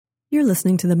You're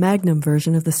listening to the Magnum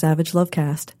version of the Savage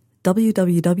Lovecast.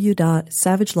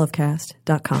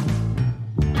 www.savagelovecast.com.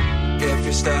 If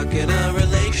you're stuck in a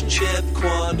relationship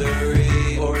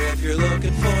quandary, or if you're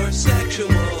looking for sexual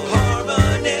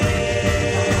harmony,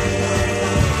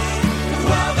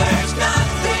 well, there's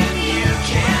nothing you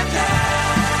can't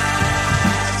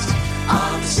ask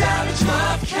on the Savage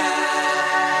Lovecast.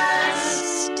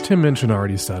 Tim Minchin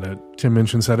already said it. Tim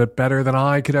Minchin said it better than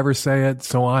I could ever say it,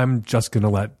 so I'm just going to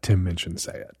let Tim Minchin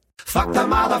say it. Fuck the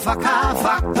motherfucker,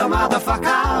 fuck the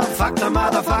motherfucker, fuck the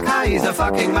motherfucker, he's a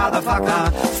fucking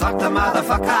motherfucker. Fuck the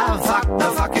motherfucker, fuck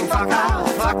the fucking fucker,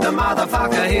 fuck the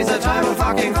motherfucker, he's a total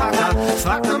fucking fucker.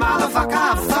 Fuck the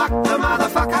motherfucker, fuck the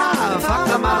motherfucker, fuck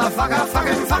the motherfucker,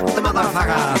 fucking fuck the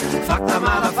motherfucker. Fuck the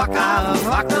motherfucker,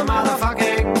 fuck the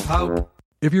motherfucking Pope.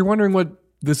 If you're wondering what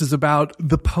this is about,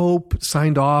 the Pope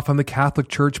signed off on the Catholic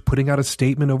Church putting out a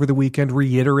statement over the weekend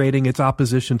reiterating its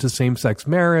opposition to same-sex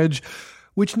marriage,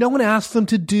 which no one asked them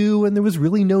to do, and there was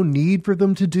really no need for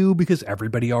them to do because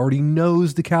everybody already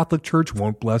knows the Catholic Church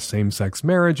won't bless same-sex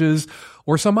marriages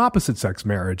or some opposite-sex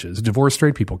marriages. Divorced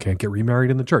straight people can't get remarried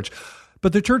in the church.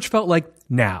 But the church felt like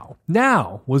now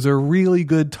was a really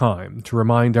good time to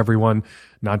remind everyone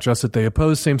not just that they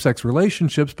oppose same-sex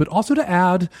relationships, but also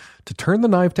to turn the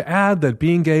knife to add that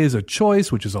being gay is a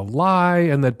choice, which is a lie,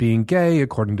 and that being gay,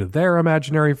 according to their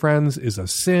imaginary friends, is a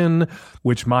sin,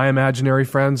 which my imaginary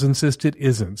friends insist it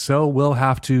isn't. So we'll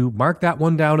have to mark that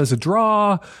one down as a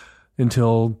draw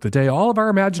until the day all of our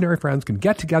imaginary friends can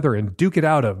get together and duke it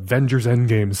out Avengers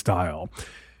Endgame style.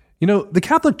 You know, the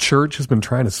Catholic Church has been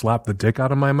trying to slap the dick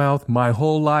out of my mouth my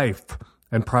whole life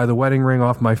and pry the wedding ring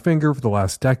off my finger for the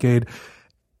last decade,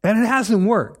 and it hasn't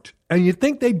worked. And you'd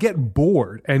think they'd get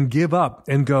bored and give up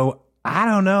and go, I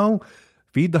don't know,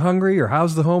 feed the hungry or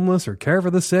house the homeless or care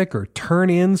for the sick or turn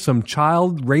in some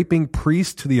child-raping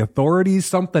priest to the authorities,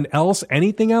 something else,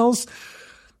 anything else.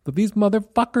 But these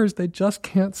motherfuckers, they just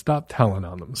can't stop telling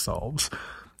on themselves.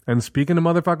 And speaking of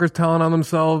motherfuckers telling on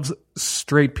themselves,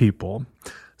 straight people,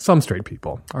 some straight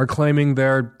people, are claiming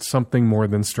they're something more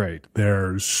than straight.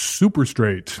 They're super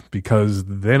straight because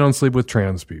they don't sleep with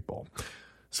trans people.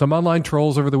 Some online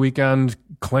trolls over the weekend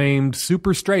claimed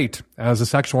super straight as a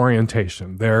sexual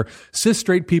orientation. They're cis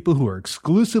straight people who are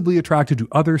exclusively attracted to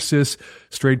other cis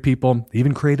straight people. They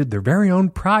even created their very own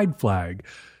pride flag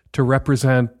to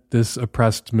represent this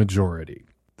oppressed majority.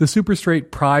 The super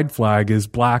straight pride flag is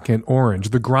black and orange,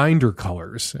 the grinder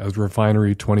colors, as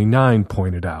Refinery 29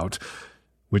 pointed out,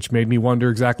 which made me wonder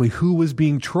exactly who was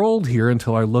being trolled here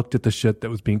until I looked at the shit that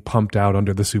was being pumped out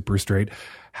under the super straight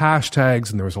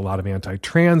hashtags, and there was a lot of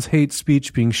anti-trans hate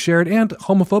speech being shared and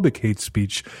homophobic hate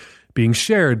speech being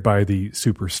shared by the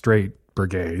super straight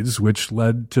brigades, which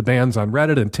led to bans on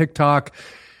Reddit and TikTok,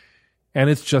 and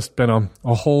it's just been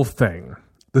a whole thing.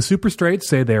 The super straights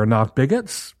say they are not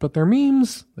bigots, but their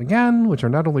memes, again, which are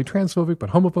not only transphobic but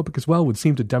homophobic as well, would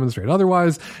seem to demonstrate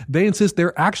otherwise. They insist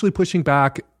they're actually pushing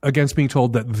back against being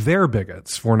told that they're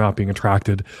bigots for not being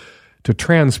attracted to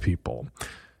trans people.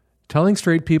 Telling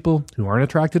straight people who aren't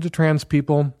attracted to trans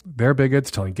people, they're bigots.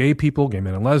 Telling gay people, gay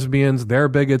men and lesbians, they're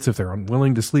bigots if they're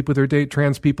unwilling to sleep with or date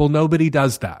trans people. Nobody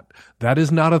does that. That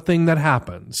is not a thing that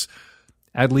happens.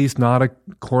 At least not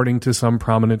according to some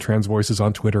prominent trans voices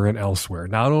on Twitter and elsewhere.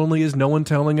 Not only is no one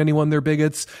telling anyone they're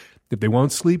bigots, if they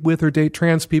won't sleep with or date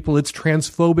trans people, it's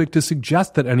transphobic to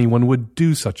suggest that anyone would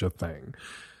do such a thing.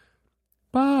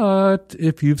 But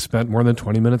if you've spent more than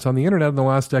 20 minutes on the internet in the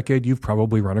last decade, you've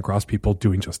probably run across people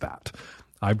doing just that.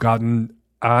 I've gotten,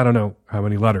 I don't know how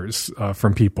many letters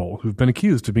from people who've been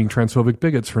accused of being transphobic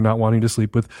bigots for not wanting to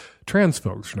sleep with trans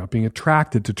folks, for not being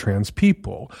attracted to trans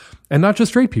people. And not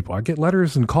just straight people. I get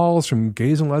letters and calls from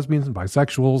gays and lesbians and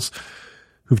bisexuals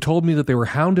who've told me that they were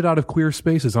hounded out of queer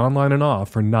spaces online and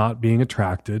off for not being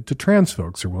attracted to trans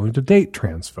folks or willing to date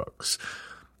trans folks.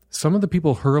 Some of the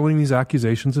people hurling these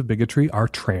accusations of bigotry are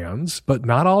trans, but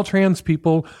not all trans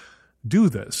people do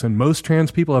this. And most trans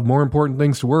people have more important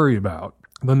things to worry about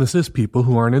than the cis people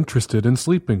who aren't interested in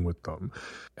sleeping with them.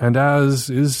 And as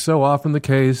is so often the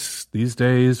case these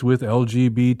days with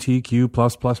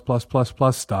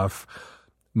LGBTQ+++++ stuff,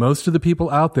 most of the people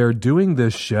out there doing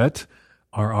this shit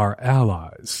are our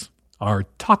allies, our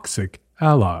toxic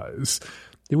allies.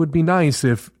 It would be nice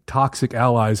if toxic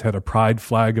allies had a pride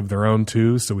flag of their own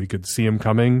too, so we could see them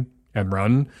coming and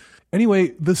run. Anyway,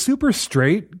 the super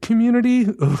straight community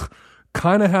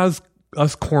kind of has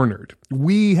us cornered.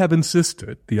 We have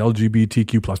insisted, the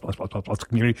LGBTQ+++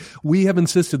 community, we have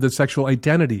insisted that sexual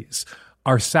identities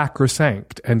are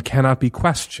sacrosanct and cannot be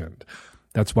questioned.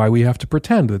 That's why we have to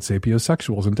pretend that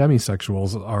sapiosexuals and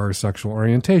demisexuals are sexual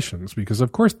orientations, because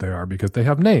of course they are, because they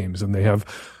have names and they have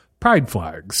pride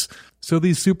flags. So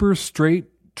these super straight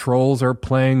trolls are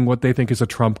playing what they think is a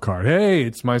trump card. Hey,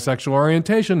 it's my sexual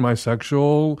orientation, my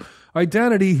sexual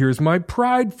identity. Here's my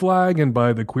pride flag. And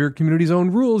by the queer community's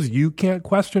own rules, you can't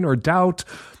question or doubt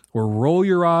or roll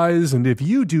your eyes. And if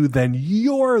you do, then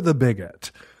you're the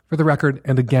bigot. For the record,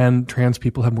 and again, trans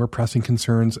people have more pressing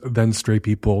concerns than straight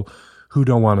people who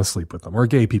don't want to sleep with them, or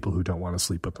gay people who don't want to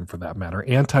sleep with them for that matter.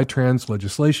 Anti-trans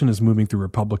legislation is moving through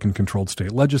Republican-controlled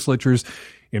state legislatures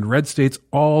in red states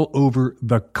all over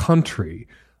the country.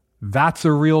 That's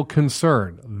a real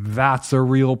concern. That's a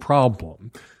real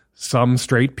problem. Some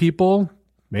straight people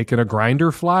making a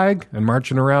grinder flag and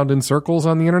marching around in circles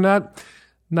on the internet,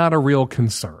 not a real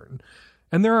concern.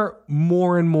 And there are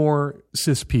more and more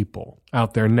cis people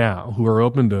out there now who are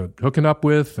open to hooking up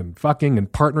with and fucking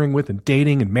and partnering with and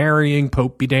dating and marrying,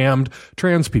 Pope be damned,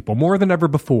 trans people more than ever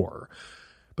before.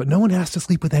 But no one has to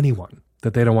sleep with anyone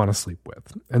that they don't want to sleep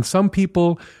with. And some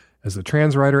people, as the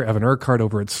trans writer Evan Urquhart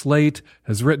over at Slate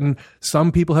has written,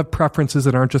 some people have preferences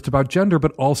that aren't just about gender,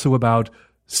 but also about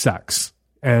sex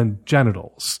and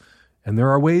genitals. And there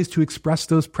are ways to express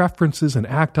those preferences and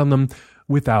act on them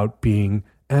without being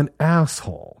an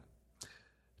asshole.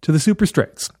 To the super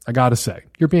straights, I gotta say,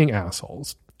 you're being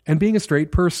assholes. And being a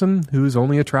straight person who's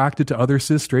only attracted to other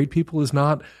cis straight people is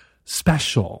not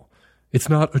special. It's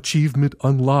not achievement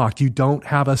unlocked. You don't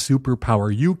have a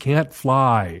superpower. You can't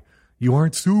fly. You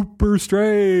aren't super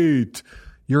straight.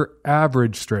 You're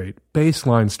average straight,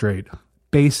 baseline straight,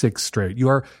 basic straight. You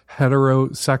are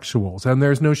heterosexuals, and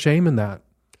there's no shame in that.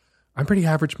 I'm pretty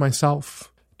average myself.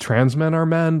 Trans men are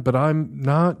men, but I'm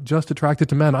not just attracted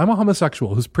to men. I'm a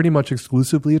homosexual who's pretty much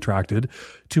exclusively attracted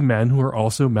to men who are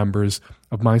also members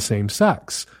of my same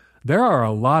sex. There are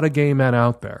a lot of gay men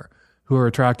out there who are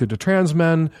attracted to trans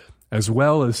men as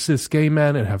well as cis gay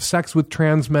men and have sex with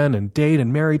trans men and date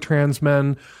and marry trans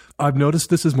men. I've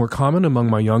noticed this is more common among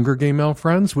my younger gay male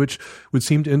friends, which would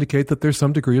seem to indicate that there's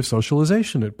some degree of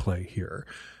socialization at play here.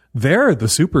 They're the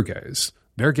super gays.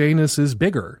 Their gayness is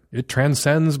bigger. It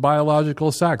transcends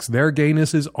biological sex. Their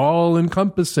gayness is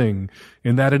all-encompassing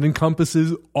in that it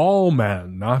encompasses all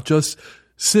men, not just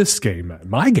cis gay men.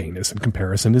 My gayness, in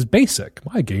comparison, is basic.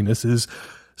 My gayness is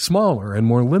smaller and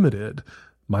more limited.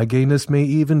 My gayness may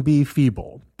even be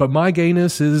feeble. But my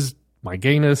gayness is my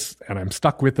gayness, and I'm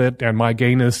stuck with it, and my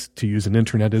gayness, to use an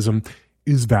internetism,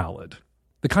 is valid.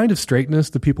 The kind of straightness,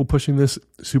 the people pushing this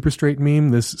super straight meme,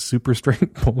 this super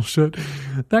straight bullshit,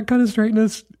 that kind of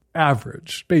straightness,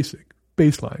 average, basic,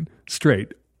 baseline,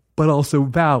 straight, but also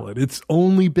valid. It's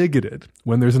only bigoted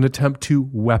when there's an attempt to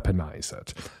weaponize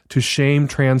it, to shame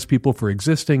trans people for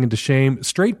existing and to shame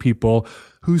straight people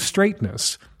whose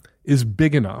straightness is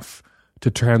big enough to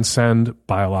transcend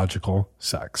biological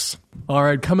sex. All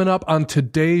right, coming up on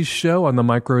today's show on the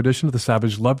micro edition of the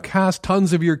Savage Lovecast,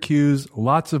 tons of your Qs,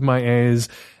 lots of my As,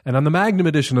 and on the Magnum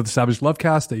edition of the Savage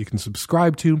Lovecast that you can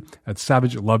subscribe to at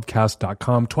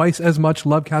savagelovecast.com. Twice as much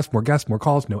Lovecast, more guests, more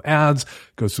calls, no ads.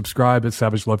 Go subscribe at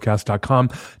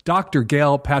savagelovecast.com. Dr.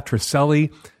 Gail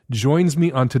Patricelli joins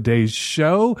me on today's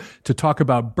show to talk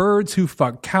about birds who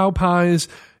fuck cow pies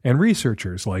and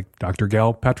researchers like Dr.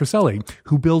 Gail Patricelli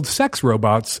who build sex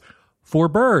robots for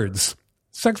birds.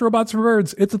 Sex robots for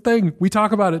birds. It's a thing. We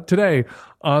talk about it today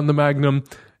on the Magnum.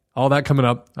 All that coming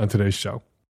up on today's show.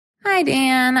 Hi,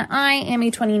 Dan. I am a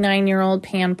 29-year-old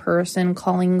pan person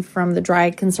calling from the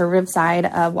dry conservative side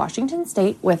of Washington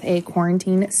State with a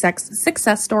quarantine sex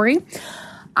success story.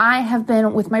 I have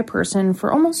been with my person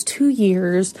for almost 2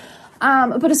 years.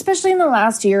 But especially in the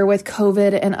last year with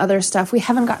COVID and other stuff, we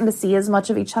haven't gotten to see as much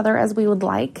of each other as we would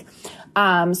like.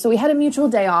 So we had a mutual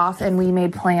day off and we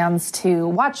made plans to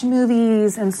watch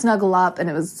movies and snuggle up, and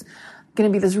it was going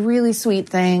to be this really sweet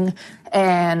thing.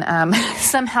 And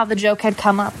somehow the joke had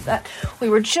come up that we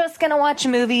were just going to watch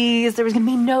movies. There was going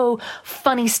to be no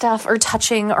funny stuff or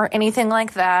touching or anything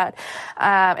like that.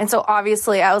 And so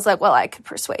obviously I was like, well, I could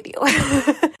persuade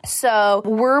you. So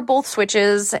we're both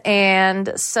switches.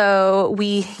 And so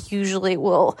we usually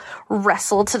will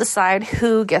wrestle to decide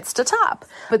who gets to top.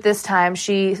 But this time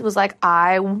she was like,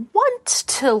 I want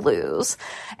to lose.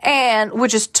 And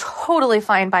which is totally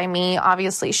fine by me.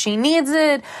 Obviously she needs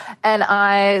it. And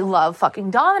I love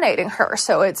fucking dominating her,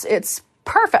 so it's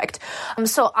perfect.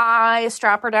 So I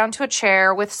strap her down to a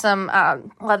chair with some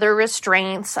leather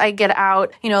restraints. I get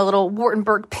out, a little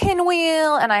Wartenberg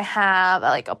pinwheel, and I have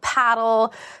like a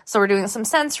paddle. So we're doing some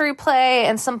sensory play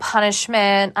and some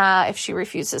punishment if she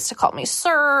refuses to call me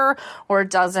sir or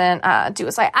doesn't do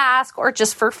as I ask, or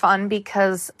just for fun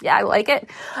because, yeah, I like it.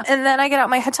 And then I get out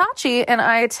my Hitachi and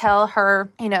I tell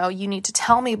her, you need to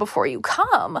tell me before you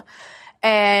come.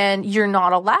 and you're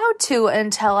not allowed to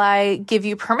until I give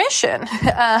you permission,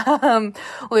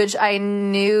 which I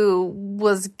knew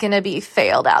was going to be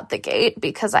failed out the gate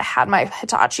because I had my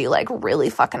Hitachi like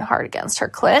really fucking hard against her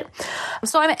clit.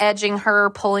 So I'm edging her,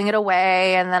 pulling it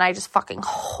away, and then I just fucking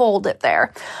hold it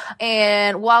there.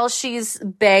 And while she's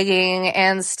begging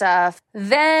and stuff,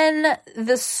 then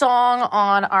the song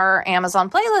on our Amazon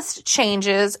playlist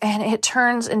changes and it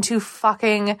turns into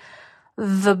fucking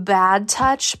The Bad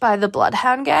Touch by the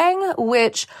Bloodhound Gang,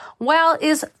 which, while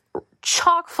is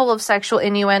chock full of sexual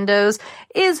innuendos,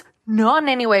 is not in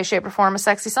any way, shape, or form a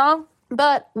sexy song.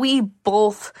 But we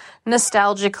both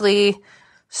nostalgically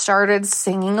started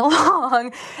singing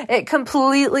along. It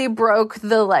completely broke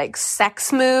the like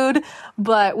sex mood,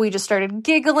 but we just started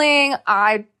giggling.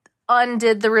 I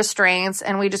undid the restraints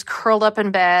and we just curled up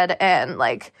in bed and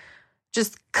like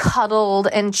just cuddled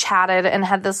and chatted and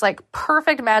had this like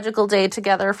perfect magical day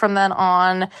together from then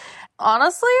on.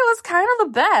 Honestly, it was kind of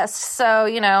the best. So,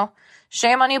 you know,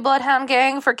 shame on you, Bloodhound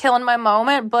Gang, for killing my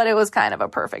moment, but it was kind of a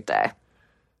perfect day.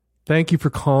 Thank you for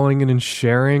calling in and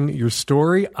sharing your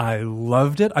story. I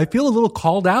loved it. I feel a little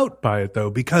called out by it,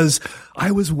 though, because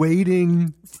I was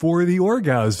waiting for the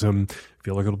orgasm. I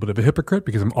feel like a little bit of a hypocrite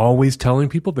because I'm always telling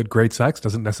people that great sex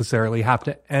doesn't necessarily have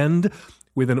to end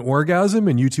with an orgasm,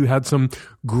 and you two had some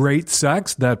great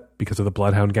sex that, because of the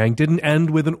Bloodhound Gang, didn't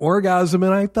end with an orgasm,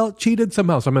 and I felt cheated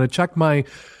somehow. So I'm going to check my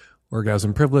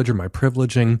orgasm privilege or my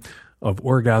privileging of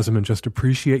orgasm and just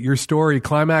appreciate your story.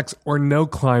 Climax or no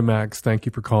climax, thank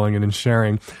you for calling in and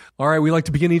sharing. All right, we like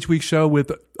to begin each week's show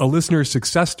with a listener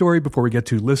success story before we get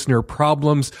to listener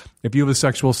problems. If you have a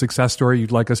sexual success story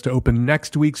you'd like us to open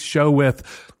next week's show with,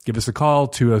 give us a call,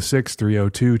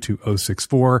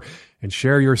 206-302-2064, and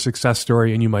share your success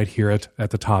story, and you might hear it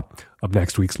at the top of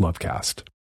next week's Lovecast.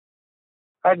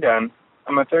 Hi, Dan.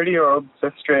 I'm a 30-year-old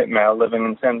cis-straight male living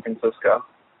in San Francisco.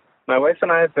 My wife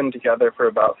and I have been together for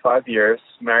about 5 years,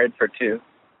 married for 2.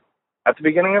 At the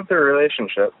beginning of the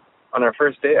relationship, on our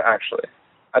first date actually,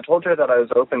 I told her that I was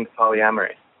open to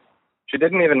polyamory. She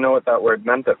didn't even know what that word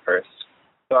meant at first,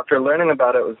 so after learning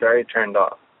about it, was very turned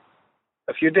off.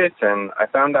 A few dates in, I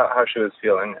found out how she was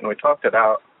feeling, and we talked it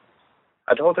out.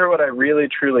 I told her what I really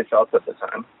truly felt at the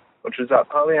time, which was that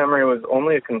polyamory was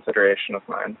only a consideration of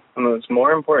mine, and it was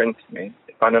more important to me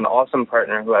to find an awesome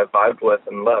partner who I vibed with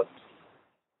and loved.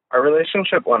 Our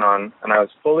relationship went on, and I was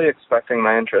fully expecting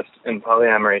my interest in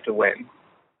polyamory to wane.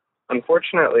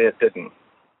 Unfortunately, it didn't.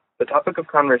 The topic of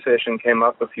conversation came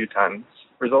up a few times,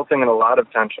 resulting in a lot of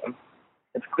tension.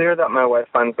 It's clear that my wife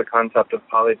finds the concept of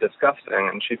poly disgusting,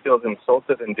 and she feels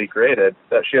insulted and degraded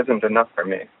that she isn't enough for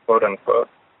me, quote unquote.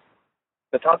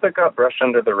 The topic got brushed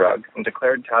under the rug and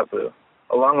declared taboo,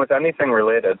 along with anything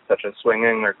related, such as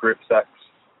swinging or group sex.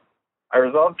 I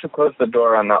resolved to close the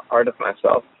door on that part of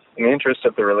myself, in the interest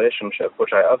of the relationship,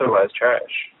 which I otherwise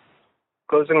cherish.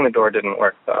 Closing the door didn't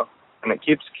work, though, and it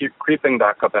keeps creeping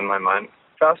back up in my mind.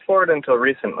 Fast forward until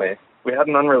recently, we had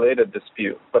an unrelated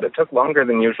dispute, but it took longer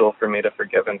than usual for me to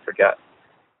forgive and forget.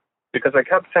 Because I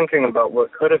kept thinking about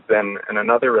what could have been in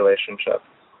another relationship,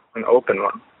 an open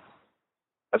one.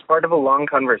 As part of a long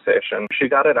conversation, she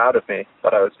got it out of me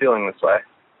that I was feeling this way.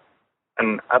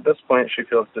 And at this point, she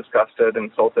feels disgusted,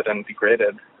 insulted, and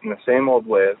degraded in the same old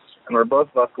ways, and we're both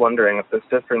left wondering if this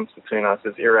difference between us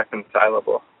is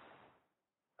irreconcilable.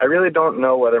 I really don't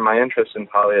know whether my interest in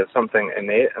poly is something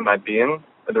innate in my being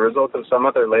or the result of some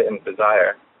other latent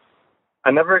desire.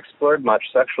 I never explored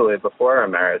much sexually before our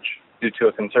marriage due to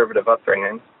a conservative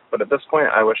upbringing, but at this point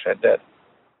I wish I did.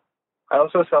 I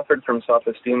also suffered from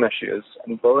self-esteem issues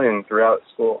and bullying throughout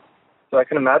school, so I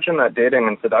can imagine that dating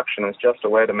and seduction is just a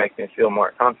way to make me feel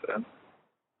more confident.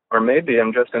 Or maybe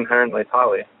I'm just inherently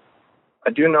poly. I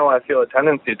do know I feel a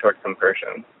tendency toward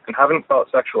conversion and haven't felt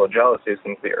sexual jealousy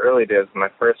since the early days of my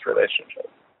first relationship.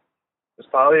 Is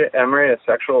polyamory a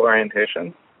sexual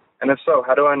orientation? And if so,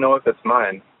 how do I know if it's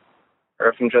mine? Or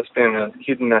if I'm just being a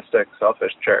hedonistic,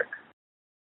 selfish jerk?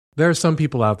 There are some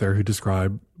people out there who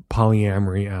describe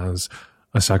polyamory as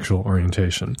a sexual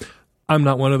orientation. I'm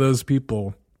not one of those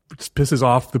people. It pisses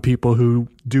off the people who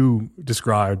do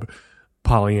describe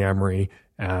polyamory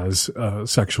as a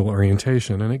sexual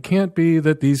orientation. And it can't be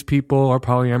that these people are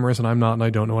polyamorous and I'm not, and I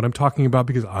don't know what I'm talking about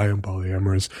because I am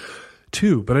polyamorous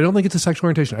too. But I don't think it's a sexual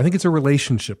orientation. I think it's a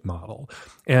relationship model.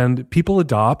 And people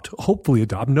hopefully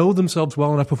adopt, know themselves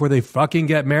well enough before they fucking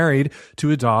get married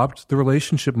to adopt the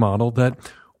relationship model that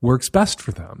works best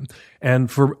for them. And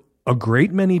for a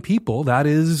great many people, that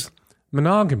is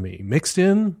monogamy. Mixed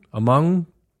in among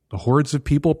the hordes of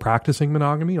people practicing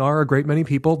monogamy are a great many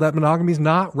people that monogamy is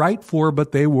not right for,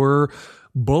 but they were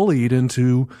bullied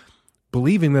into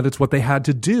believing that it's what they had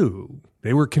to do.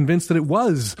 They were convinced that it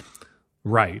was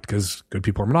right because good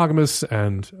people are monogamous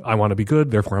and I want to be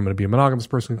good. Therefore, I'm going to be a monogamous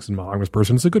person because a monogamous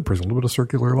person is a good person. A little bit of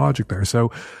circular logic there.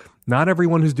 So not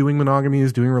everyone who's doing monogamy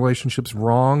is doing relationships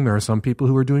wrong. There are some people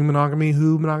who are doing monogamy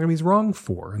who monogamy is wrong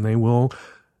for, and they will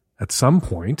at some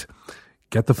point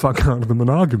get the fuck out of the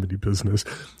monogamy business.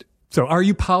 So are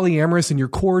you polyamorous in your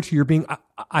core to your being?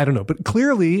 I don't know. But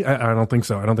clearly, I don't think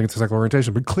so. I don't think it's a sexual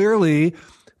orientation. But clearly,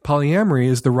 polyamory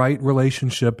is the right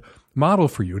relationship model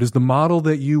for you. It is the model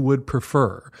that you would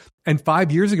prefer. And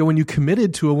 5 years ago, when you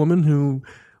committed to a woman who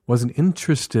wasn't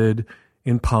interested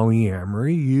in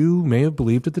polyamory, you may have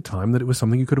believed at the time that it was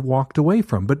something you could have walked away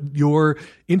from. But your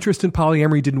interest in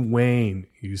polyamory didn't wane,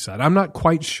 you said. I'm not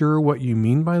quite sure what you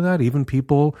mean by that. Even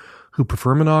people who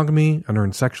prefer monogamy and are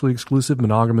in sexually exclusive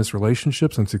monogamous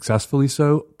relationships, and successfully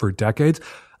so for decades,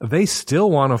 they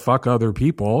still want to fuck other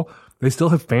people. They still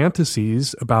have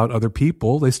fantasies about other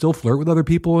people. They still flirt with other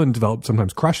people and develop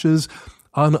sometimes crushes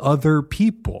on other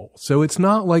people. So it's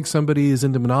not like somebody is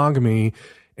into monogamy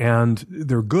and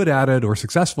they're good at it or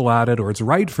successful at it or it's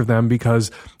right for them because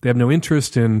they have no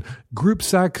interest in group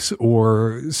sex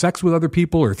or sex with other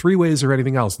people or three-ways or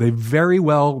anything else. They very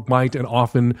well might, and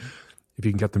often, if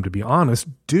you can get them to be honest,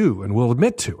 do and will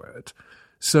admit to it.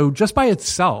 So just by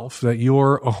itself that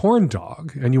you're a horn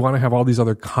dog and you want to have all these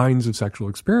other kinds of sexual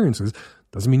experiences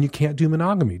doesn't mean you can't do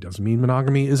monogamy, doesn't mean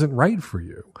monogamy isn't right for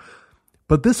you.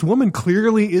 But this woman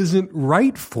clearly isn't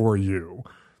right for you.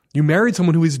 You married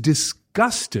someone who is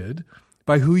disgusted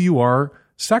by who you are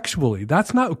sexually.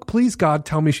 That's not, please God,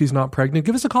 tell me she's not pregnant.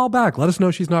 Give us a call back. Let us know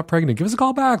she's not pregnant. Give us a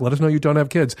call back. Let us know you don't have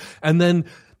kids. And then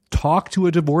talk to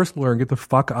a divorce lawyer and get the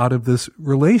fuck out of this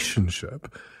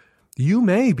relationship. You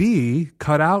may be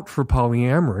cut out for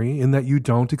polyamory in that you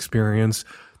don't experience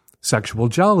sexual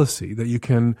jealousy, that you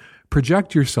can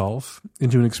project yourself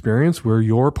into an experience where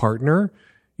your partner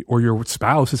or your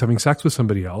spouse is having sex with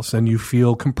somebody else and you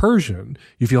feel compersion.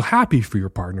 You feel happy for your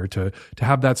partner to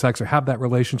have that sex or have that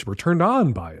relationship or turned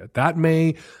on by it. That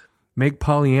may make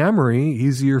polyamory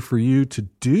easier for you to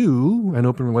do, and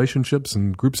open relationships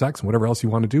and group sex and whatever else you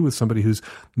want to do with somebody who's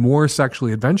more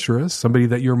sexually adventurous, somebody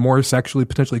that you're more sexually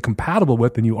potentially compatible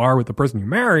with than you are with the person you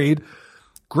married.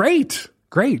 Great.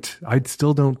 I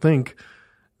still don't think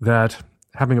that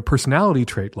having a personality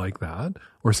trait like that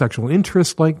or sexual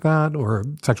interest like that or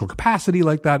sexual capacity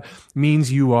like that means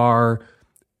that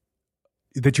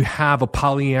you have a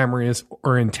polyamorous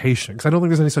orientation. Because I don't think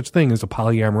there's any such thing as a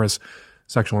polyamorous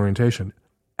sexual orientation.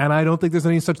 And I don't think there's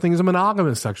any such thing as a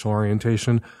monogamous sexual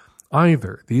orientation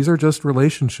either. These are just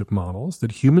relationship models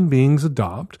that human beings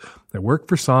adopt that work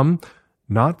for some,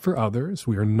 not for others.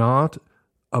 We are not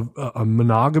a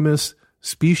monogamous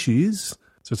species.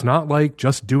 So it's not like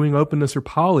just doing openness or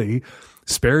poly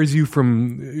spares you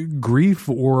from grief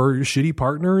or shitty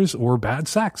partners or bad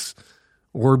sex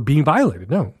or being violated.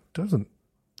 No, it doesn't.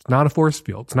 It's not a force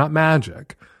field. It's not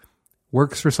magic.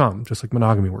 Works for some, just like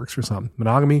monogamy works for some.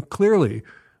 Monogamy, clearly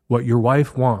what your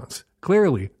wife wants.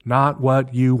 Clearly not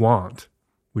what you want,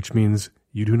 which means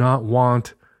you do not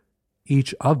want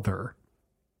each other.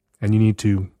 And you need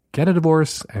to get a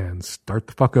divorce and start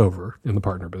the fuck over in the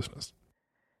partner business.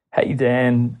 Hey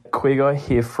Dan, Queer Guy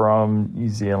here from New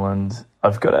Zealand.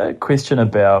 I've got a question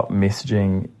about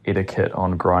messaging etiquette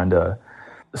on Grindr.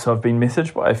 So I've been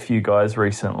messaged by a few guys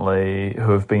recently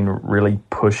who have been really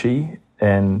pushy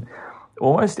and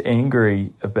almost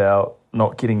angry about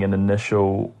not getting an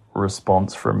initial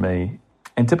response from me.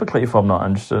 And typically if I'm not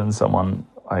interested in someone,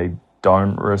 I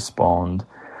don't respond.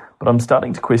 But I'm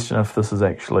starting to question if this is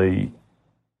actually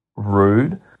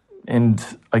rude. And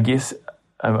I guess,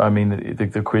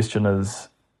 the question is,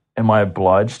 am I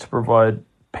obliged to provide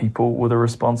people with a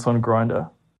response on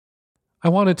Grindr? I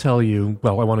want to tell you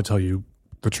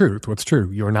the truth. What's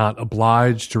true? You're not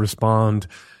obliged to respond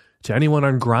to anyone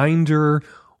on Grindr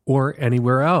or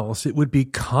anywhere else. It would be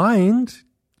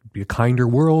be a kinder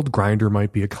world. Grindr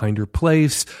might be a kinder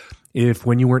place if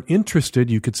when you weren't interested,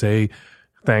 you could say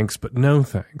thanks, but no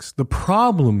thanks. The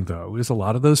problem, though, is a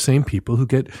lot of those same people who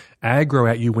get aggro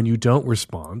at you when you don't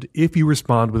respond. If you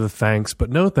respond with a thanks,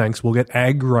 but no thanks, will get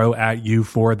aggro at you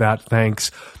for that thanks,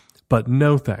 but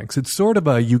no thanks. It's sort of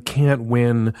a you can't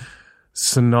win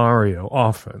scenario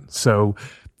often. So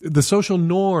the social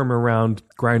norm around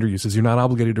Grindr use is you're not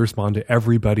obligated to respond to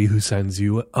everybody who sends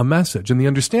you a message. And the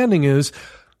understanding is,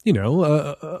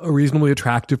 a reasonably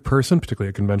attractive person,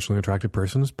 particularly a conventionally attractive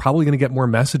person, is probably going to get more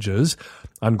messages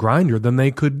on Grindr than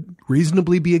they could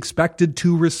reasonably be expected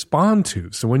to respond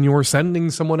to. So when you're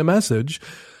sending someone a message,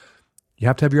 you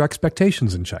have to have your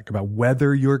expectations in check about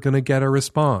whether you're going to get a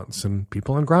response. And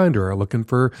people on Grindr are looking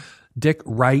for dick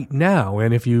right now.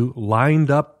 And if you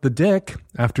lined up the dick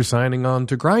after signing on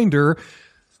to Grindr,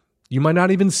 you might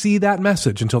not even see that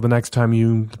message until the next time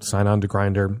you sign on to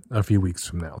Grindr a few weeks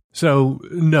from now. So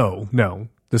no.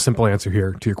 The simple answer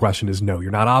here to your question is no.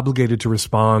 You're not obligated to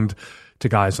respond to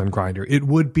guys on Grindr. It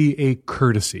would be a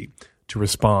courtesy to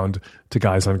respond to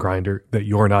guys on Grindr that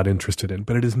you're not interested in,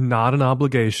 but it is not an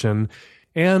obligation.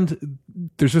 And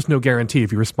there's just no guarantee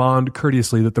if you respond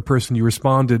courteously that the person you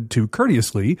responded to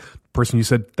courteously, the person you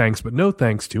said thanks but no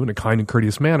thanks to in a kind and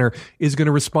courteous manner, is going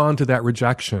to respond to that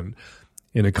rejection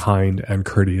in a kind and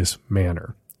courteous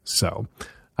manner. So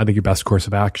I think your best course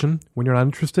of action when you're not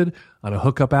interested on a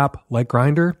hookup app like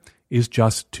Grindr is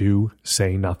just to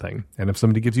say nothing. And if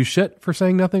somebody gives you shit for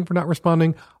saying nothing, for not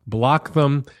responding, block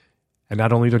them. And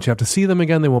not only don't you have to see them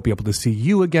again, they won't be able to see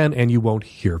you again, and you won't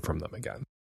hear from them again.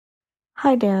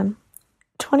 Hi, Dan.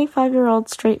 25-year-old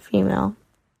straight female.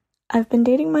 I've been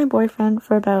dating my boyfriend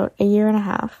for about a year and a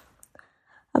half.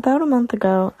 About a month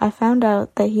ago, I found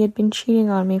out that he had been cheating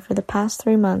on me for the past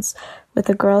 3 months with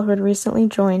a girl who had recently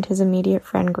joined his immediate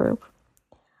friend group.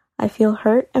 I feel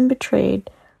hurt and betrayed,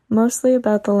 mostly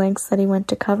about the lengths that he went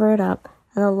to cover it up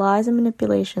and the lies and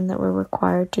manipulation that were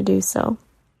required to do so.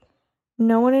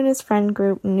 No one in his friend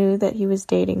group knew that he was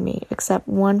dating me except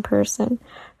one person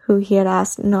who he had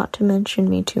asked not to mention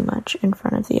me too much in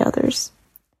front of the others.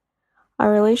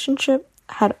 Our relationship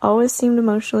had always seemed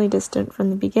emotionally distant from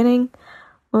the beginning,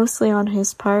 mostly on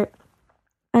his part,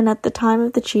 and at the time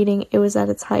of the cheating, it was at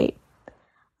its height.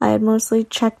 I had mostly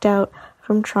checked out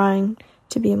from trying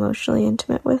to be emotionally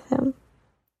intimate with him.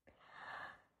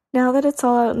 Now that it's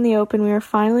all out in the open, we are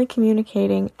finally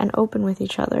communicating and open with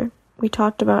each other. We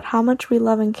talked about how much we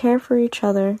love and care for each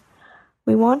other.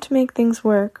 We want to make things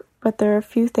work, but there are a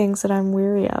few things that I'm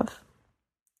weary of.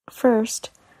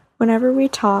 First, whenever we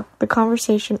talk, the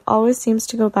conversation always seems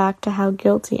to go back to how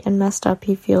guilty and messed up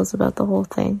he feels about the whole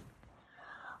thing.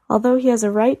 Although he has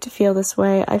a right to feel this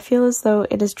way, I feel as though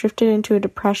it has drifted into a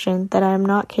depression that I am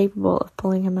not capable of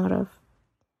pulling him out of.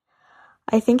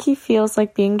 I think he feels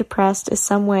like being depressed is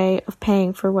some way of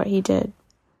paying for what he did.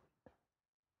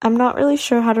 I'm not really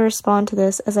sure how to respond to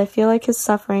this, as I feel like his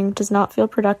suffering does not feel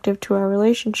productive to our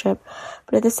relationship,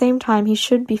 but at the same time he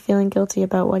should be feeling guilty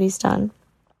about what he's done.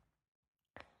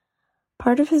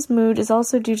 Part of his mood is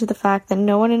also due to the fact that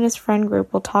no one in his friend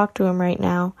group will talk to him right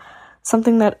now,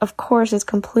 something that of course is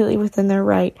completely within their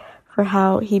right for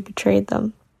how he betrayed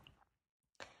them.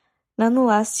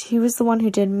 Nonetheless, he was the one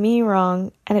who did me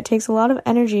wrong, and it takes a lot of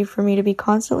energy for me to be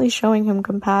constantly showing him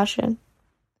compassion.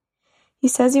 He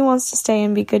says he wants to stay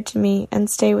and be good to me and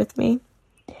stay with me.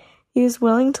 He is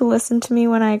willing to listen to me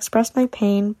when I express my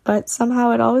pain, but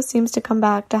somehow it always seems to come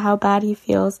back to how bad he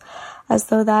feels, as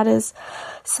though that is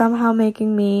somehow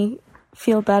making me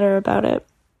feel better about it.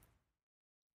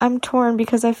 I'm torn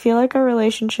because I feel like our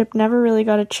relationship never really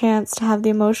got a chance to have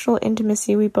the emotional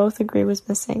intimacy we both agree was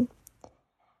missing.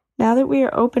 Now that we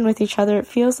are open with each other, it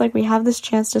feels like we have this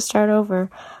chance to start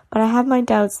over, but I have my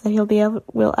doubts that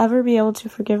will ever be able to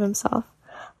forgive himself,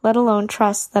 let alone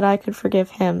trust that I could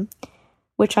forgive him,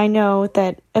 which I know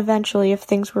that eventually, if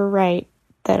things were right,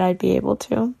 that I'd be able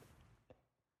to.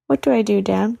 What do I do,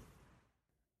 Dan?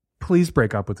 Please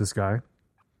break up with this guy.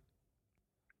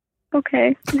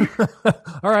 Okay.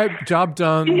 All right, job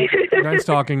done. Nice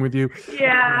talking with you.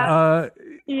 Yeah.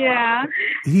 Yeah.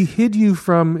 He hid you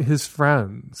from his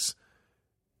friends.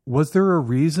 Was there a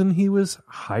reason he was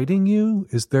hiding you?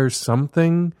 Is there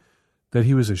something that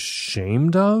he was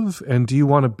ashamed of? And do you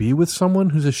want to be with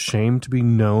someone who's ashamed to be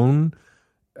known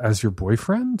as your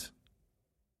boyfriend?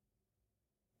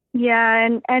 Yeah,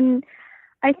 and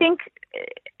I think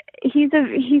he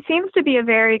seems to be a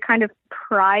very kind of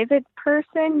private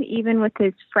person, even with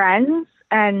his friends.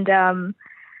 And I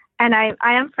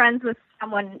am friends with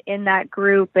someone in that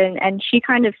group, and she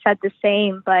kind of said the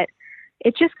same, but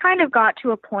it just kind of got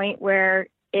to a point where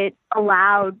it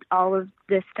allowed all of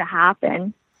this to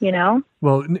happen, you know?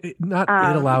 Well, it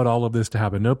allowed all of this to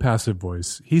happen. No passive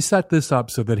voice. He set this up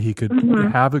so that he could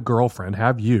have a girlfriend,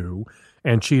 have you,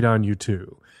 and cheat on you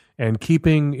too. And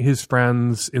keeping his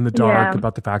friends in the dark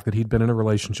about the fact that he'd been in a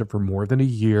relationship for more than a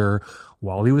year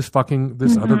while he was fucking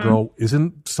this other girl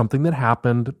isn't something that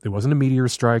happened. It wasn't a meteor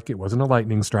strike. It wasn't a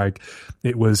lightning strike.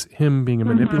 It was him being a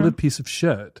manipulative piece of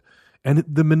shit. And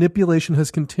the manipulation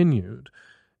has continued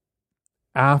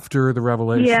after the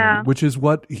revelation, which is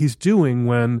what he's doing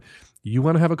when you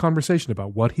want to have a conversation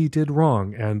about what he did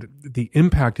wrong and the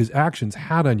impact his actions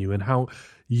had on you and how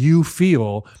you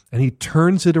feel. And he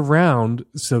turns it around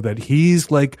so that he's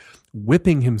like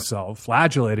whipping himself,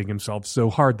 flagellating himself so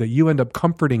hard that you end up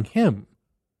comforting him.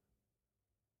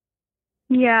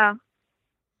 Yeah.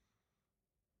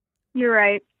 You're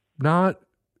right.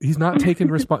 He's not taking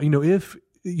response. If,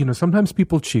 sometimes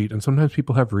people cheat and sometimes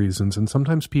people have reasons and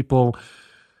sometimes people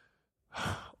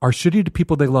are shitty to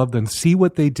people they love, then see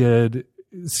what they did,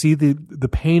 see the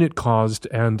pain it caused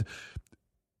and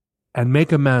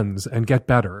make amends and get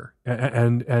better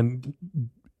and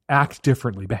act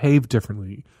differently, behave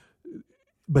differently.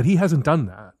 But he hasn't done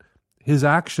that. His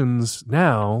actions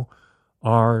now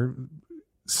are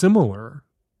similar.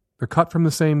 They're cut from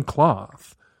the same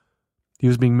cloth. He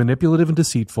was being manipulative and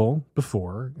deceitful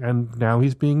before, and now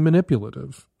he's being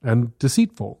manipulative and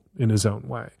deceitful in his own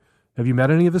way. Have you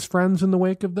met any of his friends in the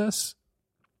wake of this?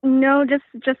 No,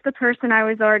 just the person I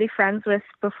was already friends with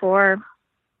before.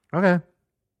 Okay.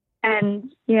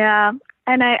 And yeah,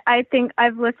 and I think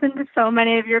I've listened to so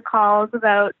many of your calls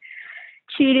about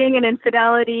cheating and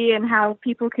infidelity and how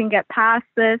people can get past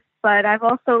this, but I've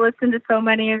also listened to so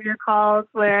many of your calls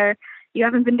where you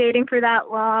haven't been dating for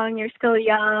that long, you're still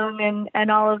young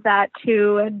and all of that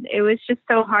too, and it was just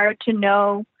so hard to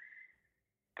know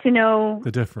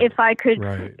the difference. If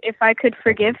I could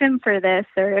forgive him for this,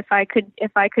 or if I could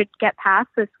get past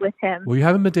this with him. Well, you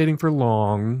haven't been dating for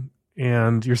long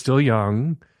and you're still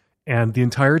young, and the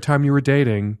entire time you were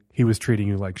dating, he was treating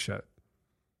you like shit.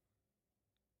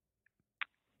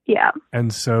 Yeah.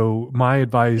 And so my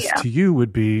advice to you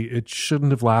would be, it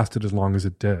shouldn't have lasted as long as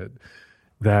it did.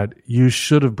 That you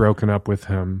should have broken up with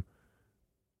him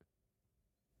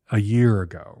a year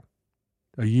ago,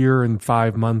 a year and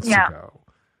 5 months ago,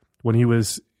 when he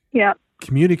was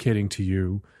communicating to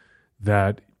you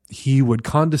that he would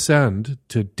condescend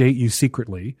to date you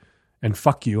secretly and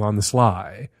fuck you on the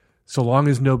sly, so long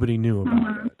as nobody knew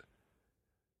about it.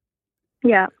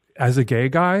 Yeah. As a gay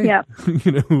guy,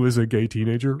 who was a gay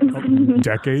teenager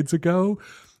decades ago,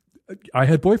 I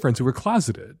had boyfriends who were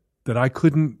closeted that I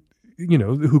couldn't,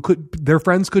 their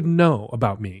friends couldn't know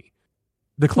about me.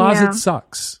 The closet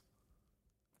sucks.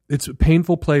 It's a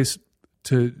painful place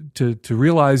to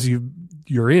realize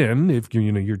you're in if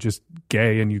you're just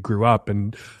gay and you grew up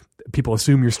and people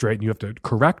assume you're straight and you have to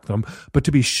correct them. But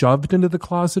to be shoved into the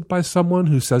closet by someone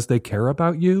who says they care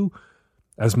about you,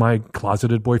 as my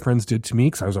closeted boyfriends did to me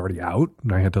because I was already out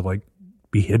and I had to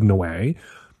be hidden away,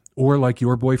 or like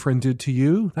your boyfriend did to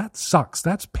you, that sucks.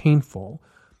 That's painful.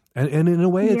 And in a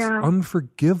way, it's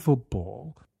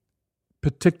unforgivable,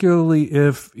 particularly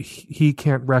if he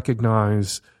can't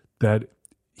recognize that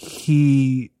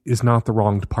he is not the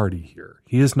wronged party here.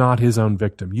 He is not his own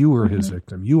victim. You are his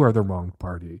victim. You are the wronged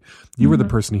party. You are the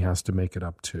person he has to make it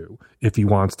up to if he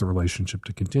wants the relationship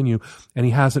to continue. And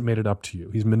he hasn't made it up to you.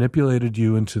 He's manipulated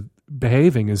you into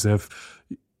behaving as if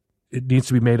it needs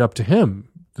to be made up to him,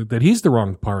 that he's the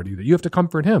wrong party, that you have to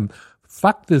comfort him.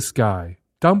 Fuck this guy.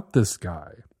 Dump this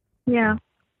guy. Yeah.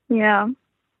 Yeah.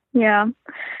 Yeah.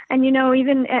 And,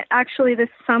 even actually this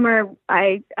summer,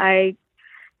 I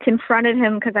confronted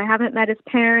him because I haven't met his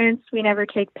parents. We never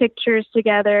take pictures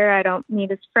together. I don't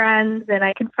meet his friends. And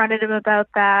I confronted him about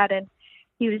that. And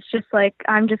he was just like,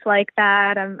 I'm just like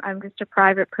that. I'm just a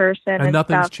private person. And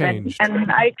nothing's changed.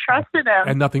 And I trusted him.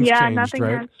 And nothing's changed, nothing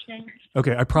right? has changed.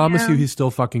 Okay, I promise you he's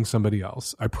still fucking somebody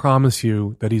else. I promise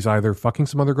you that he's either fucking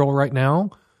some other girl right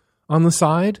now on the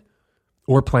side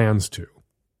or plans to.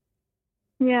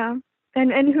 Yeah.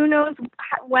 And who knows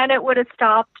when it would have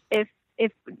stopped if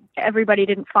everybody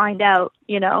didn't find out,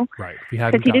 Right.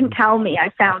 Because he didn't tell me. I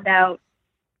found out.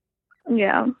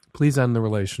 Yeah. Please end the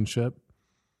relationship.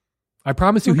 I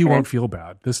promise you he won't feel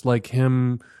bad. This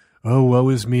him, oh, woe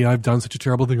is me. I've done such a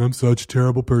terrible thing. I'm such a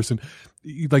terrible person.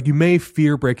 You may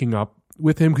fear breaking up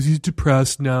with him because he's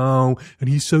depressed now and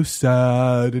he's so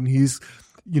sad and he's,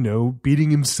 beating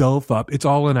himself up. It's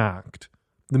all an act.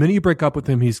 The minute you break up with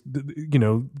him, he's,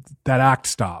 that act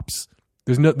stops.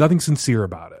 There's nothing sincere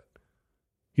about it.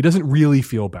 He doesn't really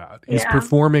feel bad. He's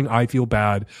performing I feel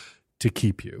bad to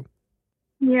keep you.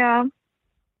 Yeah.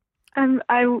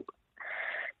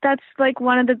 That's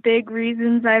one of the big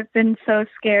reasons I've been so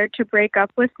scared to break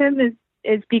up with him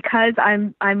is because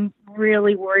I'm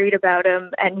really worried about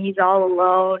him and he's all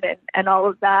alone and all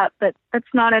of that, but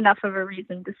that's not enough of a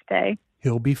reason to stay.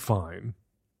 He'll be fine.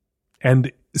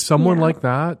 And someone like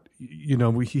that,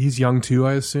 he's young too,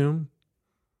 I assume.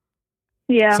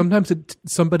 Yeah. Sometimes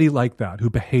somebody like that who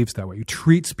behaves that way, who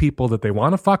treats people that they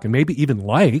want to fuck and maybe even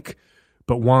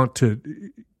but want to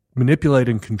manipulate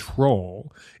and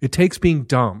control. It takes being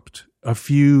dumped a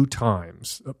few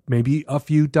times, maybe a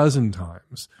few dozen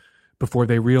times, before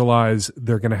they realize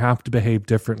they're going to have to behave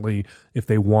differently if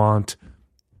they want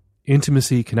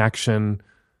intimacy, connection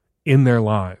in their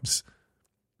lives.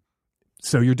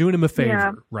 So you're doing him a favor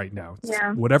Yeah. right now.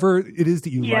 Yeah. Whatever it is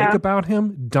that you Yeah. like about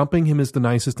him, dumping him is the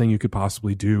nicest thing you could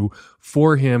possibly do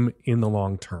for him in the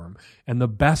long term. And the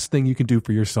best thing you can do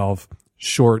for yourself,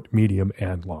 short, medium,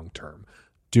 and long term.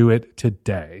 Do it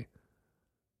today.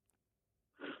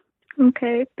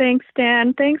 Okay. Thanks,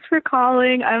 Dan. Thanks for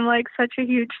calling. I'm like such a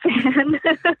huge fan.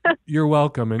 You're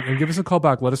welcome. And give us a call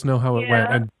back. Let us know how it Yeah. went.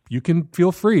 And you can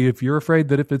feel free if you're afraid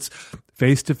that if it's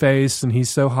face to face and he's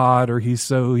so hot or he's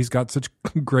got such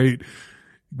great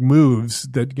moves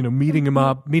that, meeting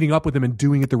up with him and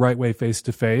doing it the right way face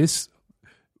to face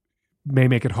may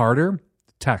make it harder.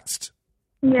 Text.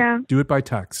 Yeah. Do it by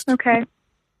text. Okay.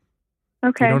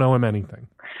 Okay. You don't owe him anything.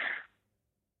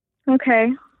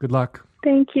 Okay. Good luck.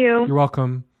 Thank you. You're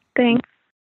welcome. Thanks.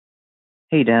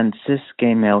 Hey, Dan, cis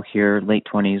gay male here, late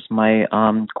 20s. My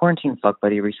quarantine fuck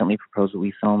buddy recently proposed that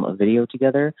we film a video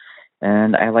together,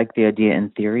 and I like the idea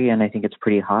in theory, and I think it's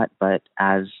pretty hot, but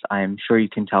as I'm sure you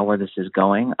can tell where this is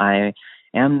going, I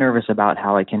am nervous about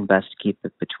how I can best keep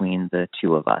it between the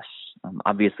two of us.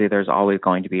 Obviously, there's always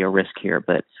going to be a risk here,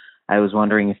 but I was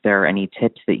wondering if there are any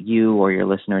tips that you or your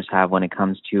listeners have when it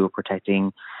comes to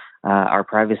protecting our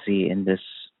privacy in this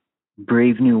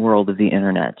brave new world of the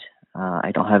internet.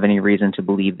 I don't have any reason to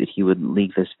believe that he would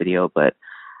leak this video, but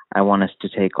I want us to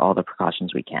take all the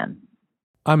precautions we can.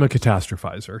 I'm a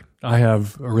catastrophizer. I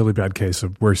have a really bad case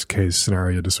of worst case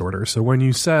scenario disorder. So when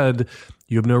you said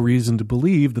you have no reason to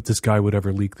believe that this guy would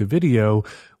ever leak the video,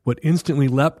 what instantly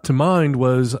leapt to mind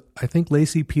was, I think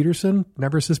Lacey Peterson,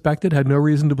 never suspected, had no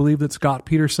reason to believe that Scott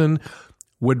Peterson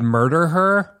would murder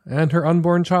her and her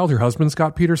unborn child. Her husband,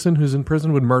 Scott Peterson, who's in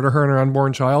prison, would murder her and her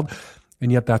unborn child.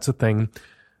 And yet that's a thing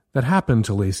that happened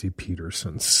to Lacey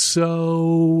Peterson.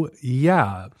 So,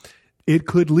 yeah, it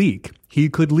could leak. He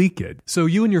could leak it. So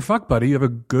you and your fuck buddy, you have a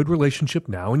good relationship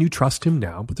now and you trust him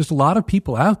now. But there's a lot of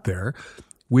people out there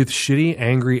with shitty,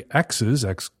 angry exes,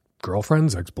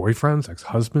 ex-girlfriends, ex-boyfriends,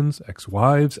 ex-husbands,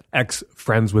 ex-wives,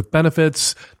 ex-friends with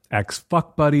benefits,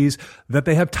 ex-fuck buddies that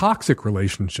they have toxic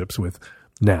relationships with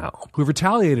now, who have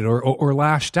retaliated or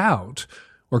lashed out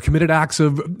or committed acts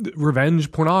of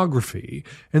revenge pornography.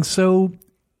 And so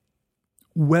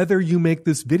whether you make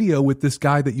this video with this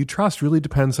guy that you trust really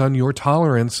depends on your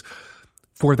tolerance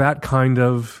for that kind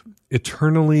of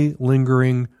eternally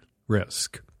lingering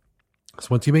risk. So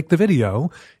once you make the video,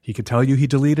 he could tell you he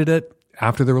deleted it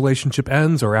after the relationship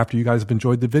ends or after you guys have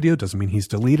enjoyed the video. Doesn't mean he's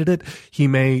deleted it. He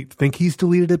may think he's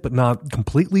deleted it, but not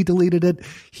completely deleted it.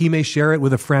 He may share it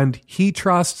with a friend he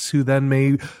trusts who then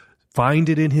may find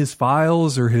it in his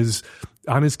files or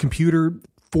on his computer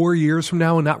 4 years from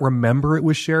now and not remember it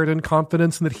was shared in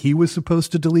confidence and that he was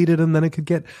supposed to delete it, and then it could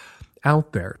get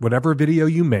out there. Whatever video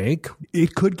you make,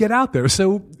 it could get out there.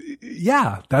 So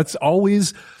yeah, that's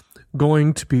always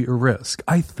going to be a risk.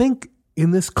 I think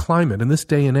in this climate, in this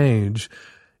day and age,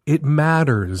 it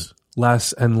matters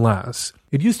less and less.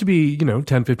 It used to be,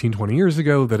 10, 15, 20 years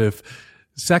ago that if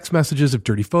sex messages, if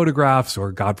dirty photographs,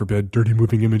 or God forbid, dirty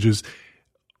moving images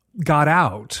got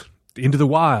out into the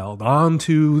wild,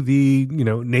 onto the,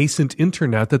 nascent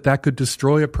internet, that could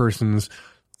destroy a person's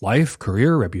life,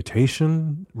 career,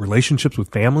 reputation, relationships with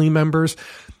family members.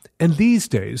 And these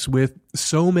days, with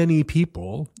so many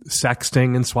people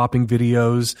sexting and swapping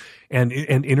videos and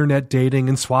internet dating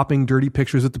and swapping dirty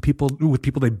pictures with people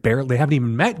they haven't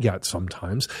even met yet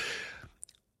sometimes,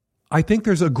 I think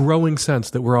there's a growing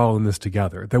sense that we're all in this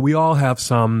together, that we all have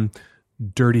some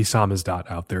dirty samizdat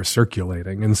out there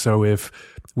circulating. And so if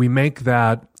we make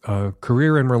that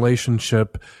career and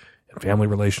relationship and family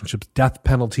relationships death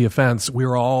penalty offense,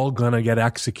 we're all going to get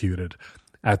executed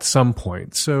at some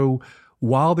point. So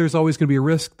while there's always going to be a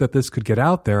risk that this could get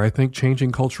out there, I think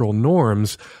changing cultural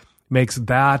norms makes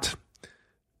that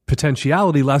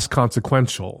potentiality less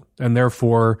consequential and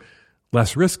therefore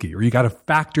less risky. Or you got to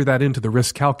factor that into the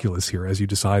risk calculus here as you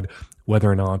decide whether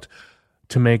or not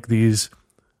to make these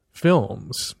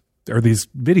films or these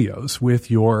videos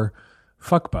with your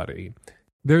fuck buddy.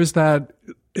 There's that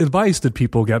advice that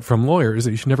people get from lawyers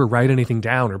that you should never write anything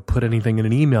down or put anything in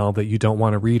an email that you don't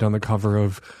want to read on the cover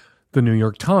of the New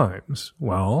York Times.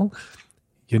 Well,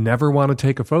 you never want to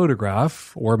take a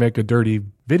photograph or make a dirty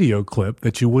video clip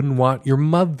that you wouldn't want your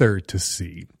mother to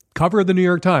see. Cover of the New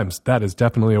York Times. That is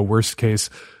definitely a worst case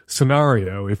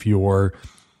scenario if you're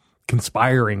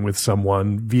conspiring with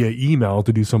someone via email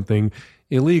to do something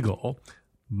illegal.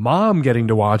 Mom getting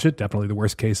to watch it, definitely the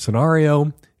worst case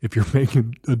scenario if you're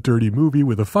making a dirty movie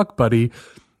with a fuck buddy,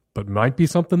 but might be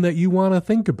something that you want to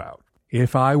think about.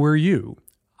 If I were you,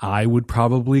 I would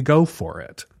probably go for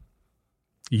it.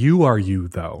 You are you,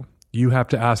 though. You have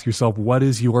to ask yourself, what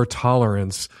is your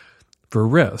tolerance for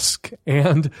risk.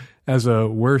 And as a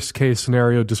worst case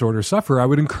scenario disorder sufferer, I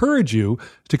would encourage you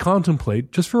to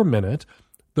contemplate just for a minute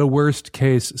the worst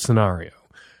case scenario.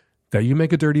 That you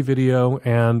make a dirty video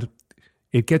and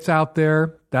it gets out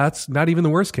there. That's not even the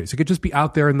worst case. It could just be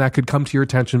out there and that could come to your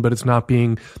attention, but it's not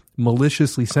being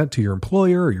maliciously sent to your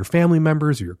employer or your family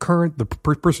members or your the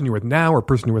person you're with now or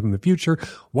person you're with in the future.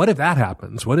 What if that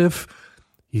happens? What if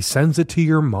he sends it to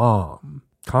your mom?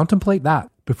 Contemplate that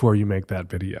before you make that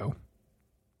video.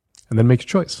 And then make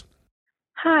your choice.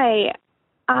 Hi.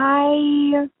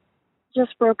 I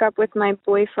just broke up with my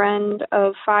boyfriend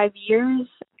of 5 years,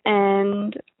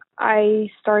 and I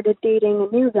started dating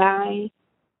a new guy.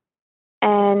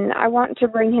 And I want to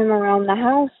bring him around the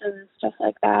house and stuff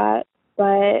like that,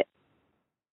 but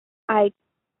I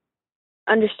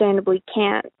understandably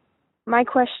can't. My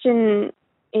question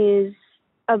is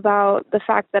about the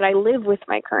fact that I live with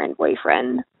my current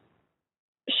boyfriend.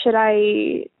 Should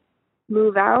I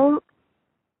move out?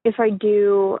 If I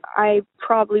do, I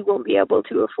probably won't be able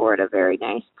to afford a very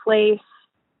nice place.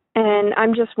 And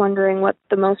I'm just wondering what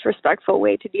the most respectful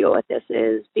way to deal with this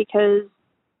is, because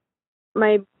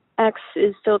my ex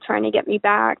is still trying to get me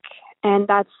back, and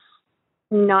that's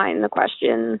not in the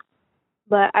question.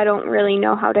 But I don't really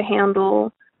know how to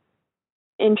handle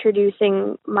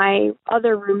introducing my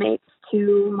other roommates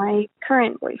to my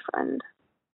current boyfriend.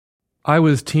 I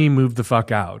was team move the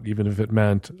fuck out, even if it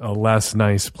meant a less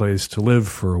nice place to live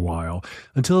for a while,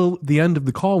 until the end of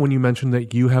the call when you mentioned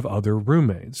that you have other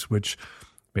roommates, which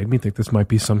made me think this might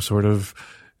be some sort of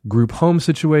group home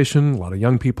situation, a lot of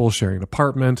young people sharing an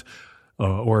apartment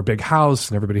or a big house,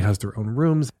 and everybody has their own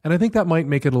rooms. And I think that might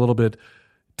make it a little bit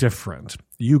different.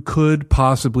 You could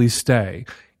possibly stay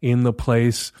in the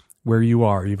place where you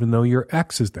are, even though your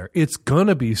ex is there. It's going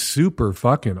to be super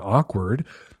fucking awkward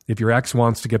if your ex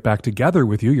wants to get back together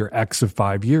with you, your ex of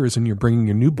 5 years, and you're bringing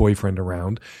your new boyfriend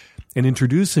around and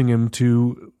introducing him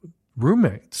to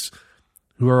roommates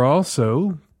who are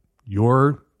also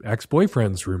your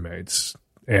ex-boyfriend's roommates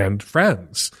and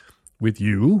friends with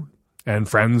you and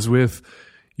friends with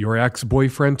your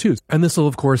ex-boyfriend too. And this will,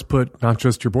 of course, put not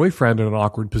just your boyfriend in an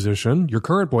awkward position, your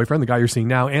current boyfriend, the guy you're seeing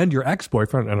now, and your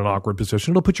ex-boyfriend in an awkward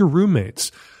position. It'll put your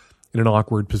roommates in an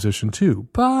awkward position too.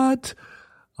 But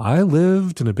I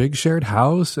lived in a big shared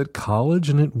house at college,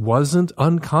 and it wasn't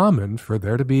uncommon for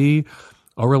there to be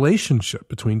a relationship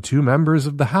between two members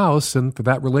of the house, and for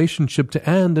that relationship to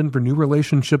end and for new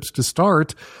relationships to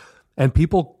start. And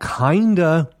people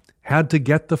kinda had to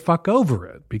get the fuck over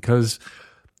it because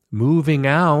moving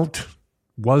out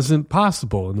wasn't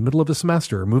possible in the middle of the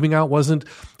semester, or moving out wasn't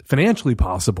financially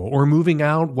possible, or moving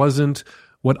out wasn't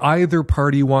what either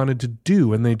party wanted to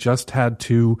do, and they just had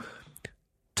to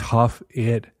tough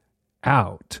it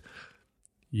out.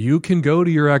 You can go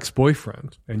to your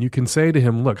ex-boyfriend and you can say to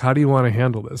him, look, how do you want to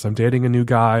handle this? I'm dating a new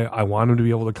guy. I want him to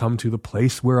be able to come to the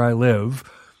place where I live.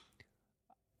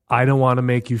 I don't want to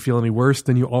make you feel any worse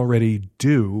than you already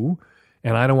do.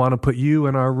 And I don't want to put you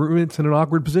and our roommates in an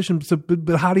awkward position. So,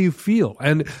 but how do you feel?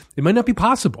 And it might not be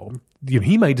possible.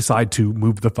 He might decide to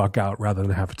move the fuck out rather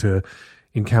than have to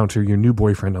encounter your new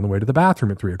boyfriend on the way to the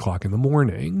bathroom at 3:00 in the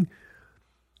morning.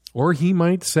 Or he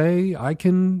might say, I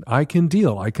can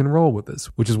deal. I can roll with this,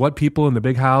 which is what people in the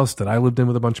big house that I lived in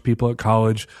with a bunch of people at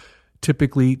college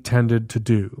typically tended to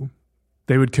do.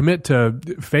 They would commit to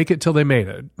fake it till they made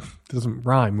it. It doesn't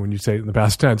rhyme when you say it in the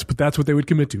past tense, but that's what they would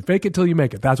commit to. Fake it till you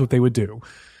make it. That's what they would do.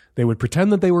 They would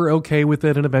pretend that they were okay with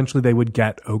it, and eventually they would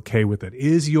get okay with it.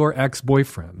 Is your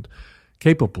ex-boyfriend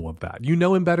capable of that? You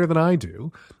know him better than I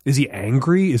do. Is he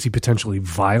angry? Is he potentially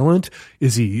violent?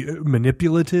 Is he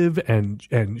manipulative and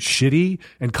shitty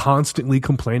and constantly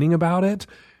complaining about it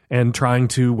and trying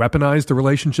to weaponize the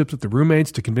relationships with the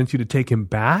roommates to convince you to take him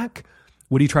back?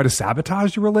 Would he try to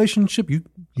sabotage your relationship? You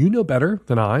know better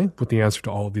than I what the answer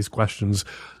to all of these questions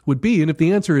would be. And if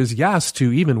the answer is yes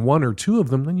to even one or two of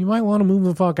them, then you might want to move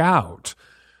the fuck out.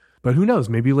 But who knows?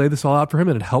 Maybe you lay this all out for him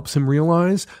and it helps him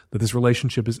realize that this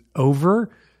relationship is over,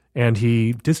 and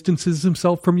he distances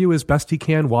himself from you as best he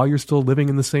can while you're still living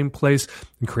in the same place,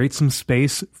 and creates some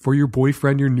space for your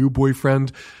boyfriend, your new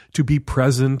boyfriend, to be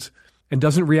present, and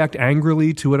doesn't react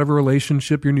angrily to whatever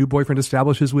relationship your new boyfriend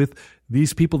establishes with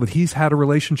these people that he's had a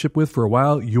relationship with for a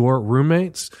while, your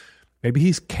roommates. Maybe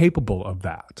he's capable of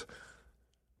that.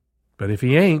 But if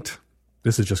he ain't,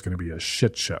 this is just going to be a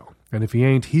shit show. And if he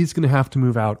ain't, he's going to have to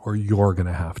move out, or you're going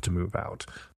to have to move out.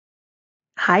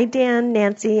 Hi, Dan,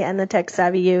 Nancy, and the Tech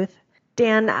Savvy Youth.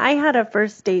 Dan, I had a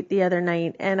first date the other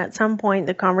night, and at some point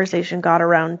the conversation got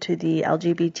around to the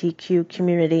LGBTQ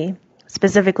community,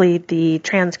 specifically the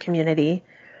trans community.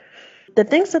 The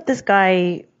things that this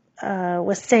guy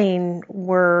was saying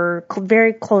were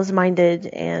very close-minded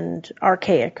and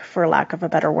archaic, for lack of a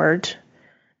better word.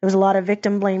 There was a lot of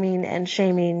victim blaming and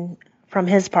shaming from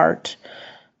his part.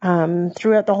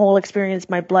 Throughout the whole experience,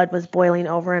 my blood was boiling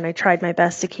over, and I tried my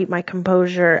best to keep my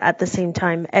composure, at the same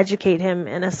time educate him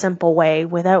in a simple way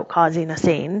without causing a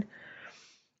scene.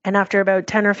 And after about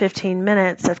 10 or 15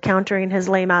 minutes of countering his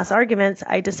lame-ass arguments,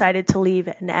 I decided to leave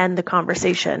and end the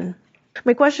conversation.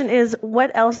 My question is, what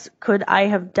else could I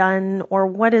have done, or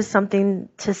what is something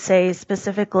to say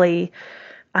specifically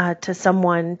to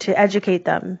someone to educate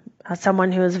them,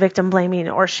 someone who is victim blaming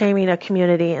or shaming a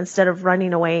community, instead of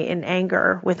running away in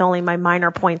anger with only my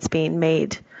minor points being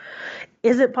made?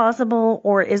 Is it possible,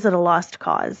 or is it a lost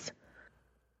cause?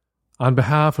 On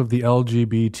behalf of the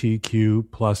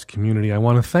LGBTQ plus community, I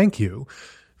want to thank you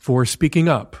for speaking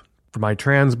up for my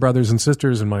trans brothers and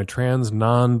sisters and my trans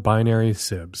non-binary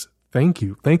sibs. Thank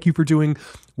you. Thank you for doing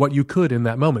what you could in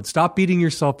that moment. Stop beating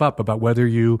yourself up about whether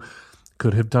you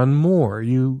could have done more.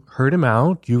 You heard him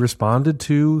out. You responded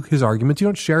to his arguments. You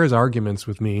don't share his arguments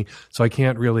with me, so I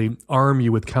can't really arm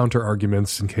you with counter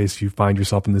arguments in case you find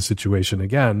yourself in this situation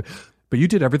again. But you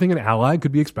did everything an ally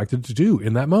could be expected to do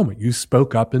in that moment. You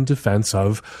spoke up in defense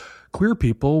of queer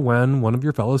people when one of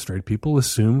your fellow straight people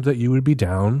assumed that you would be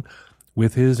down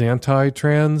with his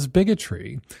anti-trans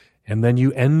bigotry. And then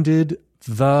you ended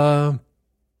the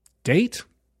date.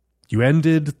 You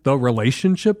ended the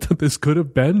relationship that this could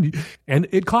have been. And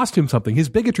it cost him something. His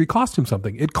bigotry cost him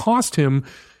something. It cost him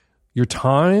your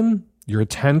time, your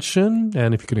attention.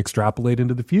 And if you can extrapolate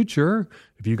into the future,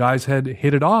 if you guys had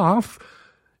hit it off,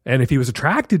 and if he was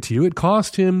attracted to you, it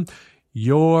cost him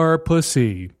your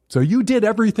pussy. So you did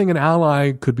everything an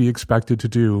ally could be expected to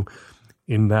do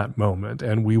in that moment.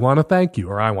 And we want to thank you,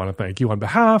 or I want to thank you on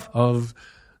behalf of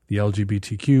the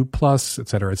LGBTQ plus, et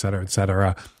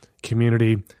cetera,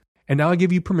 community. And now I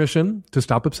give you permission to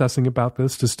stop obsessing about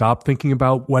this, to stop thinking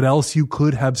about what else you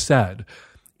could have said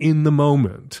in the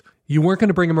moment. You weren't going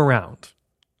to bring him around.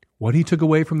 What he took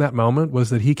away from that moment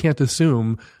was that he can't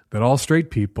assume that all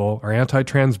straight people are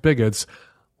anti-trans bigots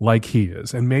like he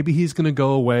is. And maybe he's going to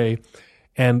go away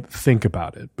and think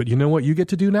about it. But you know what you get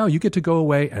to do now? You get to go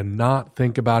away and not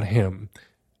think about him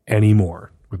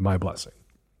anymore, with my blessing.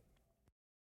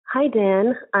 Hi,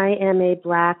 Dan. I am a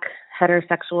Black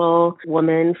heterosexual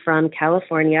woman from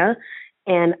California,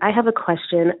 and I have a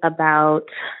question about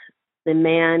the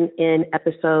man in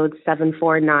episode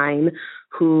 749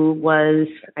 who was,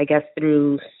 I guess,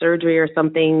 through surgery or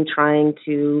something, trying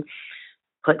to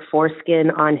put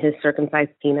foreskin on his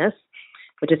circumcised penis,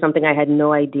 which is something I had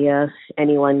no idea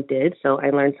anyone did, so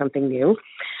I learned something new.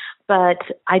 But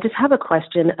I just have a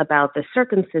question about the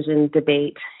circumcision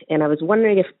debate, and I was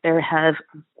wondering if there has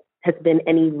been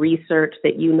any research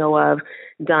that you know of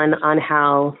done on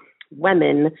how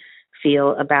women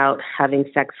feel about having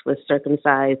sex with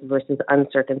circumcised versus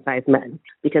uncircumcised men.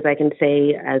 Because I can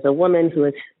say, as a woman who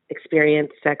has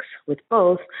experienced sex with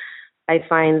both, I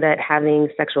find that having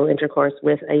sexual intercourse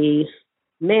with a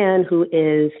man who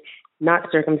is not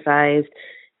circumcised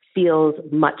feels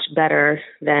much better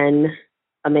than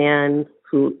a man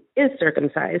who is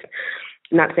circumcised.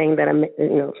 Not saying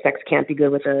that sex can't be good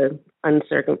with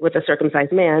a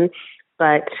circumcised man,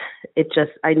 but there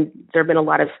have been a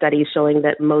lot of studies showing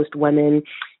that most women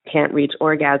can't reach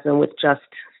orgasm with just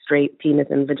straight penis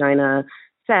and vagina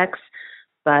sex.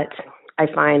 But I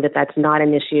find that that's not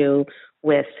an issue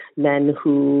with men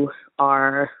who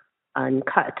are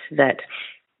uncut. That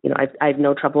I have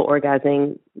no trouble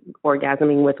orgasming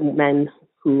with men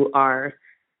who are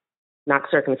not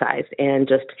circumcised. And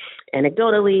just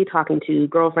anecdotally, talking to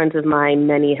girlfriends of mine,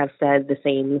 many have said the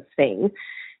same thing.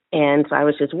 And so I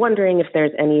was just wondering if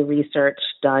there's any research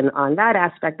done on that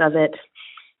aspect of it.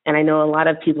 And I know a lot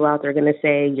of people out there are going to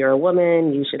say, you're a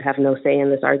woman, you should have no say in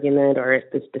this argument or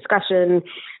this discussion.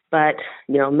 But,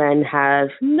 men have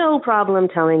no problem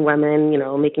telling women,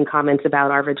 making comments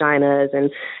about our vaginas and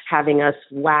having us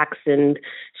wax and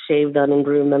shave them and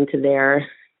groom them to their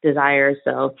desires.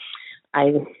 So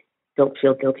I don't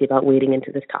feel guilty about wading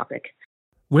into this topic.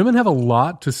 Women have a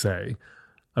lot to say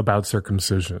about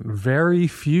circumcision. Very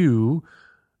few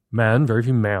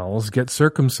males get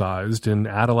circumcised in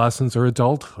adolescence or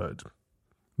adulthood.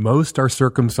 Most are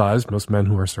circumcised, most men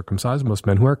who are circumcised, most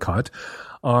men who are cut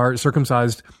are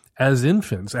circumcised as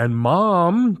infants. And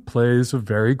mom plays a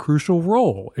very crucial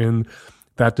role in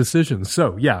that decision.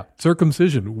 So yeah,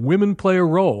 circumcision, women play a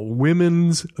role.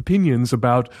 Women's opinions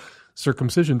about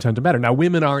circumcision tend to matter. Now,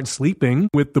 women aren't sleeping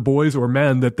with the boys or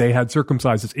men that they had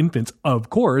circumcised as infants, of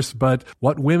course, but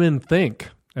what women think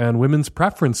and women's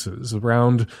preferences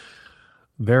around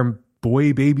their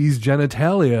boy baby's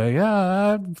genitalia.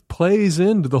 Yeah, that plays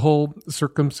into the whole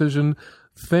circumcision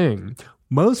thing.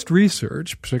 Most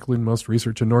research, particularly most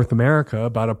research in North America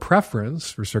about a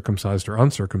preference for circumcised or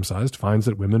uncircumcised, finds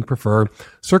that women prefer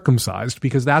circumcised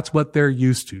because that's what they're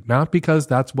used to. Not because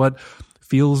that's what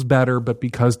feels better, but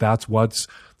because that's what's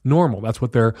normal. That's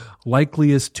what they're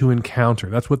likeliest to encounter.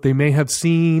 That's what they may have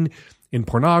seen in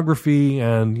pornography.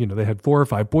 And, they had 4 or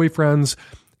 5 boyfriends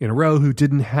in a row who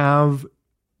didn't have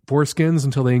foreskins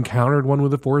until they encountered one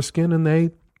with a foreskin, and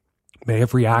they may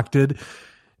have reacted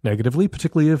negatively,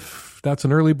 particularly if that's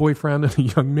an early boyfriend and a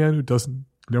young man who doesn't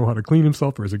know how to clean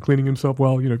himself or isn't cleaning himself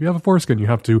well. If you have a foreskin, you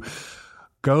have to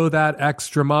go that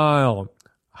extra mile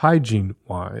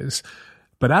hygiene-wise.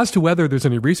 But as to whether there's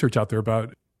any research out there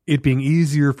about it being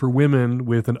easier for women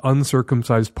with an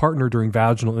uncircumcised partner during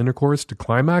vaginal intercourse to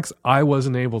climax, I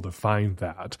wasn't able to find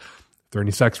that. If there are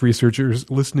any sex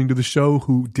researchers listening to the show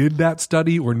who did that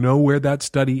study or know where that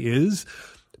study is,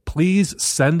 please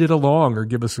send it along or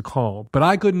give us a call. But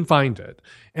I couldn't find it.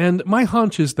 And my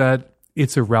hunch is that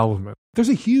it's irrelevant. There's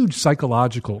a huge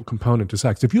psychological component to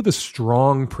sex. If you have a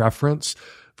strong preference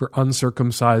for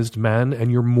uncircumcised men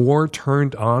and you're more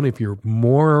turned on, if you're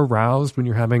more aroused when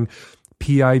you're having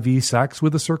PIV sex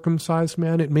with a circumcised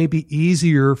man, it may be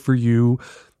easier for you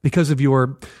because of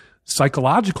your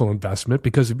psychological investment,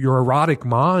 because of your erotic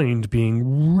mind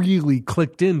being really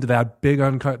clicked into that big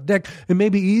uncut dick. It may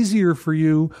be easier for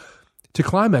you to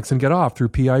climax and get off through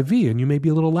PIV, and you may be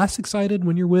a little less excited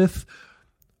when you're with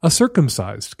a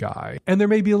circumcised guy. And there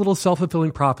may be a little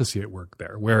self-fulfilling prophecy at work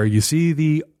there, where you see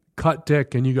the cut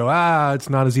dick and you go,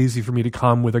 it's not as easy for me to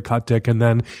come with a cut dick, and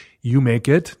then you make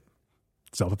it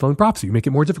self-fulfilling prophecy. You make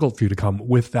it more difficult for you to come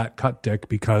with that cut dick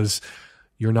because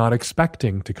you're not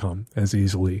expecting to come as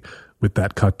easily with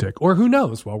that cut dick. Or who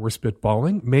knows, while we're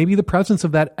spitballing, maybe the presence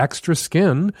of that extra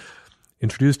skin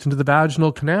introduced into the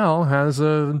vaginal canal has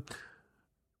a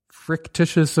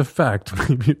frictitious effect.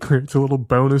 Maybe it creates a little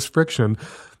bonus friction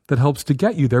that helps to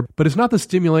get you there. But it's not the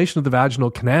stimulation of the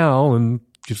vaginal canal and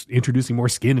just introducing more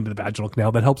skin into the vaginal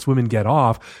canal that helps women get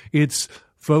off. It's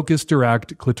focused,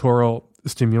 direct clitoral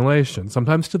stimulation,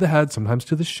 sometimes to the head, sometimes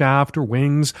to the shaft or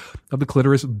wings of the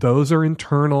clitoris. Those are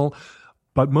internal,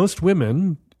 but most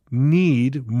women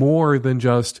need more than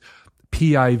just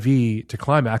PIV to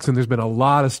climax. And there's been a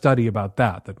lot of study about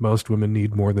that most women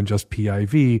need more than just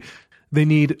PIV. They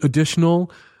need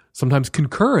additional, sometimes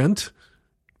concurrent,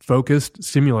 focused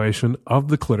stimulation of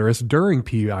the clitoris during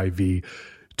PIV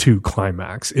to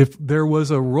climax. If there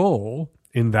was a role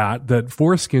in that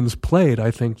foreskins played, I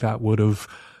think that would have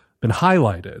been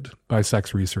highlighted by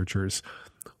sex researchers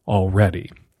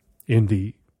already. In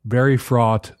the very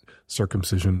fraught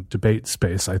circumcision debate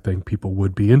space, I think people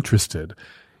would be interested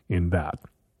in that.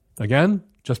 Again,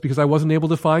 just because I wasn't able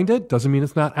to find it doesn't mean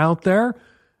it's not out there.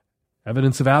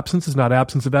 Evidence of absence is not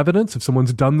absence of evidence. If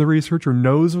someone's done the research or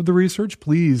knows of the research,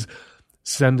 please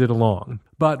send it along.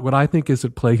 But what I think is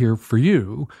at play here for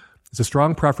you is a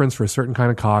strong preference for a certain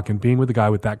kind of cock, and being with a guy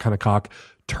with that kind of cock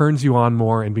turns you on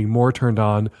more, and being more turned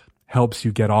on helps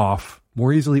you get off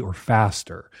more easily or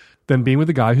faster than being with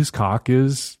a guy whose cock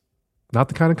is not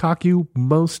the kind of cock you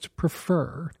most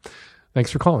prefer.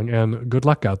 Thanks for calling, and good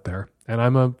luck out there. And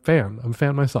I'm a fan. I'm a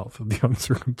fan myself of the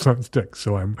uncircumcised dick,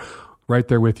 so I'm right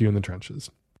there with you in the trenches.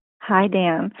 Hi,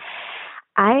 Dan.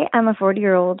 I am a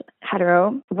 40-year-old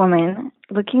hetero woman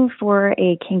looking for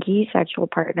a kinky sexual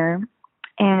partner,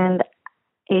 and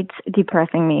it's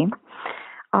depressing me.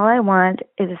 All I want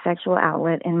is a sexual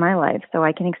outlet in my life so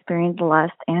I can experience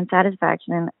lust and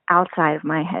satisfaction outside of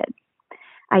my head.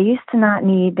 I used to not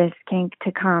need this kink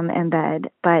to come in bed,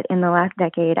 but in the last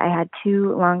decade, I had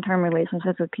 2 long-term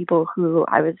relationships with people who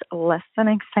I was less than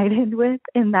excited with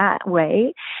in that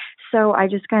way. So I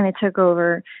just kind of took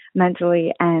over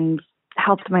mentally and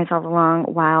helped myself along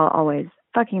while always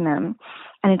fucking them.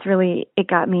 And it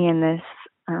got me in this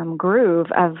groove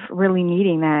of really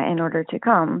needing that in order to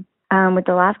come. With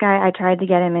the last guy, I tried to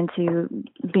get him into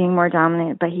being more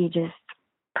dominant, but he just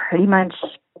pretty much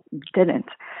didn't.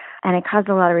 And it caused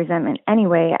a lot of resentment.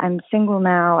 Anyway, I'm single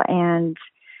now, and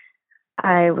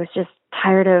I was just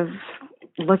tired of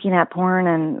looking at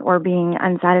porn or being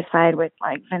unsatisfied with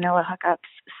like vanilla hookups.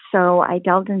 So I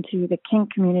delved into the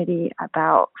kink community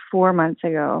about 4 months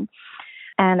ago,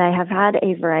 and I have had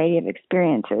a variety of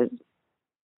experiences.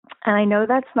 And I know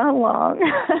that's not long.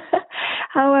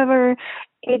 However,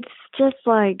 it's just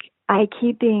like I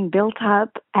keep being built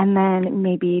up, and then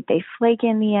maybe they flake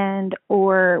in the end,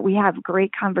 or we have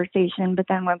great conversation, but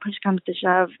then when push comes to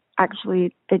shove,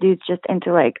 actually the dude's just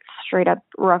into like straight up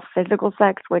rough physical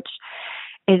sex, which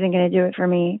isn't going to do it for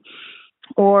me.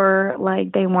 or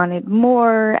like they wanted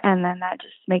more, and then that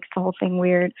just makes the whole thing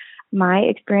weird. My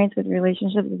experience with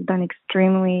relationships has been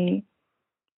extremely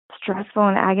stressful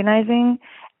and agonizing,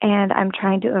 and I'm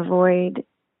trying to avoid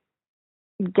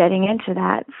getting into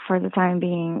that for the time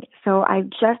being. So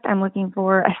I'm looking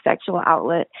for a sexual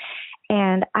outlet,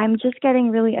 and I'm just getting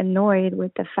really annoyed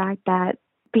with the fact that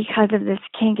because of this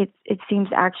kink, it seems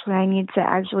actually I need to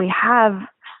actually have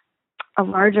a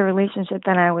larger relationship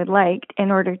than I would like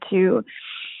in order to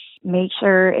make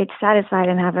sure it's satisfied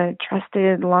and have a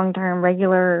trusted, long-term,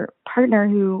 regular partner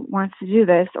who wants to do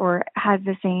this or has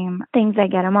the same things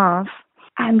that get him off.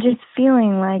 I'm just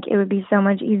feeling like it would be so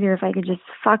much easier if I could just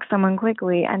fuck someone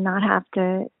quickly and not have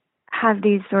to have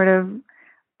these sort of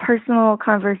personal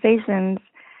conversations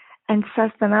and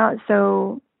suss them out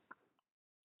so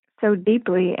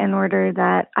deeply in order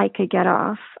that I could get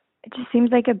off. It just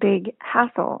seems like a big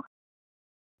hassle.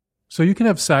 So you can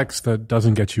have sex that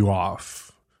doesn't get you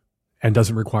off and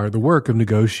doesn't require the work of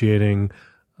negotiating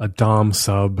a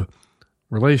dom-sub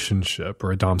relationship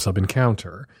or a dom-sub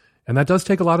encounter. And that does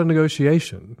take a lot of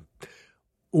negotiation.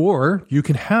 Or you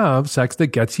can have sex that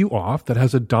gets you off, that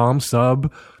has a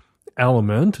dom-sub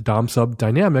element, dom-sub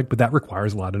dynamic, but that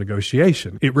requires a lot of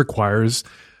negotiation. It requires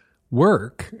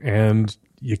work, and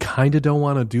you kind of don't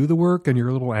want to do the work, and you're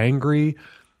a little angry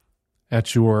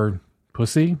at your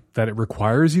pussy that it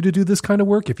requires you to do this kind of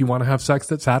work if you want to have sex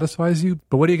that satisfies you.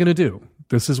 But what are you going to do?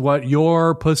 This is what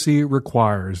your pussy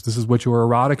requires. This is what your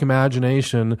erotic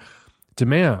imagination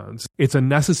demands. It's a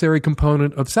necessary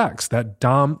component of sex, that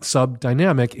dom-sub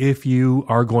dynamic, if you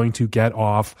are going to get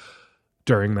off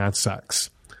during that sex.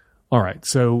 All right,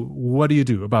 so what do you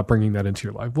do about bringing that into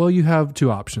your life? Well, you have two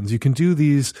options. You can do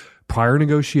these prior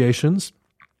negotiations.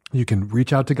 You can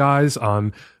reach out to guys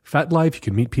on FetLife. You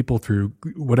can meet people through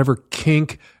whatever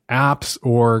kink apps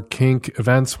or kink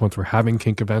events, once we're having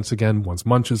kink events again, once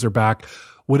munches are back,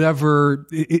 whatever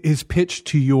is pitched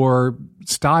to your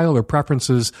style or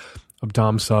preferences of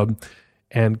dom-sub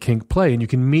and kink play. And you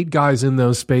can meet guys in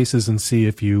those spaces and see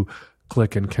if you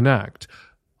click and connect.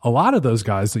 A lot of those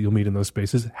guys that you'll meet in those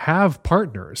spaces have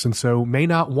partners, and so may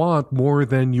not want more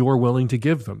than you're willing to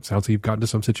give them. Sounds like you've gotten to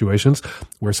some situations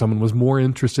where someone was more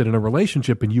interested in a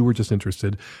relationship and you were just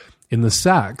interested in the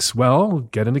sex. Well,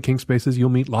 get into kink spaces. You'll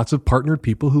meet lots of partnered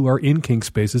people who are in kink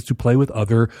spaces to play with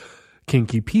other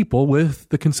kinky people with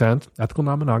the consent, ethical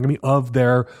non-monogamy of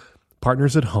their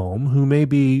partners at home, who may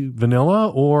be vanilla,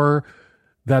 or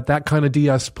that kind of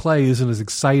DS play isn't as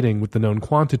exciting with the known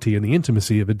quantity and the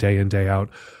intimacy of a day in, day out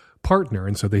partner.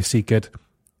 And so they seek it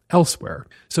elsewhere.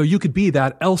 So you could be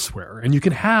that elsewhere, and you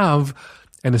can have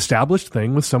an established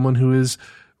thing with someone who is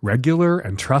regular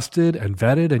and trusted and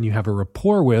vetted and you have a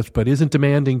rapport with, but isn't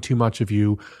demanding too much of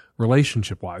you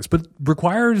relationship wise, but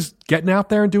requires getting out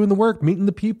there and doing the work, meeting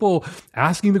the people,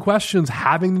 asking the questions,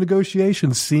 having the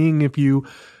negotiations, seeing if you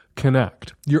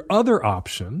connect. Your other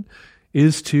option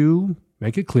is to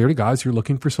make it clear to guys you're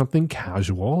looking for something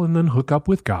casual, and then hook up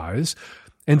with guys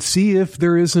and see if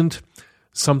there isn't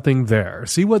something there.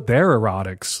 See what their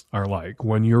erotics are like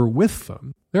when you're with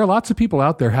them. There are lots of people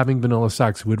out there having vanilla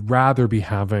sex who would rather be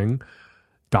having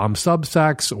dom-sub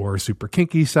sex or super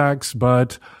kinky sex,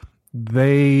 but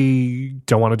they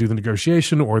don't want to do the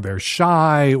negotiation, or they're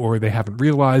shy, or they haven't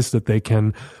realized that they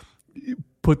can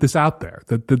put this out there,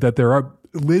 that there are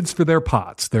lids for their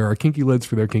pots. There are kinky lids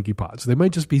for their kinky pots. They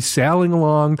might just be sailing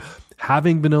along,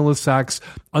 having vanilla sex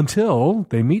until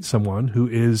they meet someone who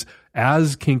is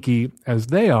as kinky as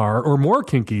they are, or more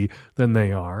kinky than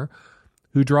they are,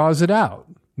 who draws it out.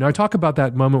 Now, I talk about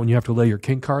that moment when you have to lay your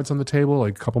kink cards on the table,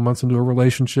 like a couple months into a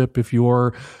relationship. If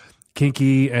you're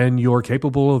kinky and you're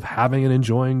capable of having and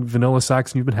enjoying vanilla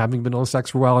sex, and you've been having vanilla sex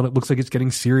for a while and it looks like it's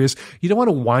getting serious, you don't want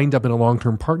to wind up in a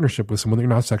long-term partnership with someone that you're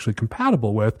not sexually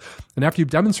compatible with. And after you've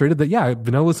demonstrated that, yeah,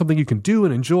 vanilla is something you can do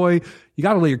and enjoy, you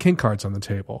got to lay your kink cards on the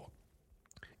table.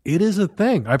 It is a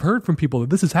thing. I've heard from people that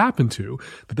this has happened to,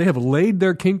 that they have laid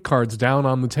their kink cards down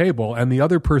on the table and the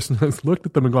other person has looked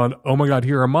at them and gone, oh my God,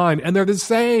 here are mine. And they're the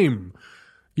same.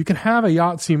 You can have a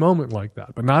Yahtzee moment like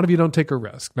that, but not if you don't take a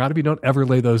risk, not if you don't ever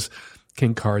lay those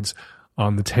kink cards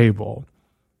on the table.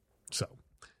 So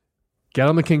get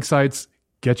on the kink sites,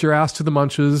 get your ass to the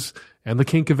munches and the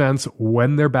kink events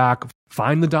when they're back.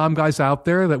 Find the dom guys out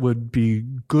there that would be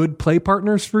good play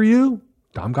partners for you,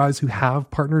 dom guys who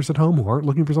have partners at home who aren't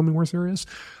looking for something more serious,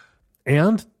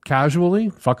 and casually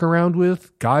fuck around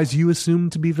with guys you assume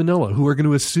to be vanilla, who are going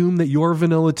to assume that you're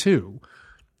vanilla too.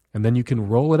 And then you can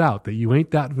roll it out that you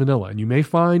ain't that vanilla. And you may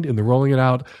find in the rolling it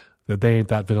out that they ain't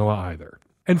that vanilla either.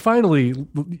 And finally,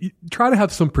 try to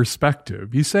have some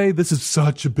perspective. You say this is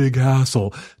such a big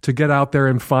hassle to get out there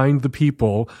and find the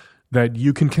people that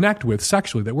you can connect with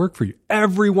sexually that work for you.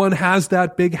 Everyone has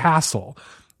that big hassle.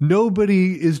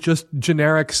 Nobody is just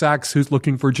generic sex who's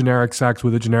looking for generic sex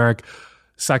with a generic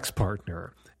sex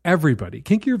partner. Everybody,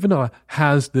 kinky or vanilla,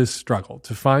 has this struggle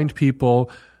to find people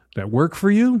that work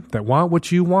for you, that want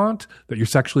what you want, that you're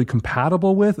sexually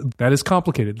compatible with. That is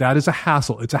complicated. That is a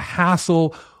hassle. It's a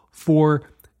hassle for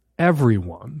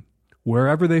everyone,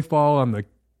 wherever they fall on the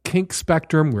kink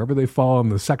spectrum, wherever they fall on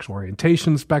the sexual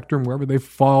orientation spectrum, wherever they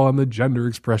fall on the gender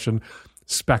expression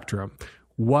spectrum.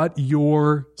 What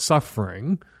you're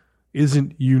suffering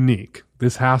isn't unique.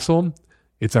 This hassle,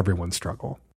 it's everyone's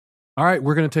struggle. All right,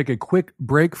 we're going to take a quick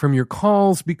break from your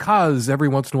calls because every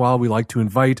once in a while we like to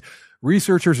invite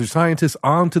researchers or scientists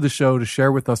onto the show to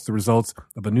share with us the results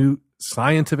of a new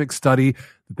scientific study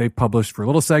that they published for a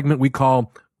little segment we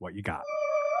call What You Got.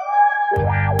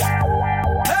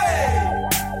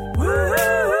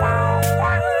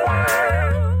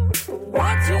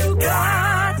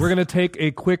 We're going to take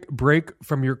a quick break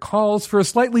from your calls for a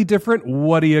slightly different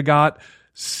What Do You Got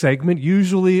segment.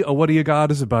 Usually a What Do You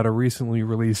Got is about a recently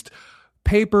released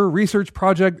paper, research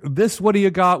project. This What Do You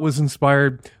Got was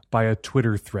inspired by a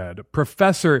Twitter thread.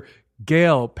 Professor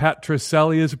Gail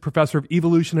Patricelli is a professor of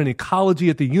evolution and ecology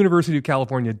at the University of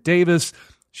California, Davis.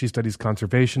 She studies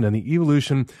conservation and the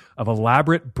evolution of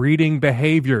elaborate breeding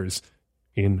behaviors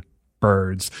in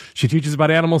birds. She teaches about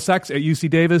animal sex at UC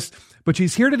Davis, but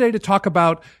she's here today to talk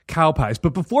about cow pies.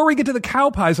 But before we get to the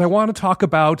cow pies, I want to talk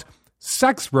about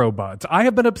sex robots. I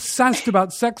have been obsessed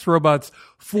about sex robots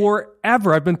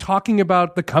forever. I've been talking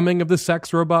about the coming of the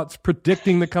sex robots,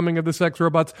 predicting the coming of the sex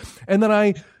robots. And then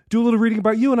I do a little reading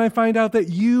about you and I find out that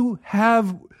you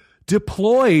have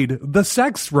deployed the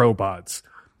sex robots,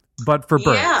 but for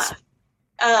birds.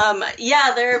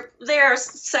 They're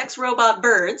sex robot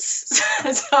birds.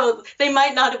 So they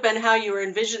might not have been how you were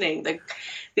envisioning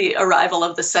the arrival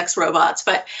of the sex robots.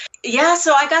 But yeah,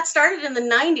 so I got started in the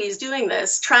 90s doing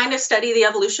this, trying to study the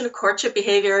evolution of courtship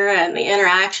behavior and the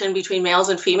interaction between males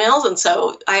and females. And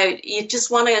so you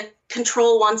just want to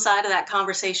control one side of that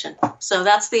conversation. So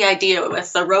that's the idea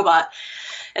with the robot.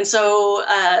 And so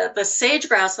the sage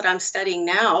grouse that I'm studying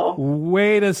now...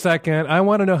 Wait a second. I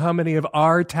want to know how many of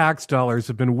our tax dollars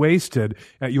have been wasted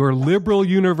at your liberal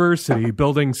university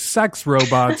building sex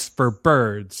robots for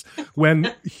birds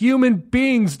when human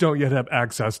beings don't yet have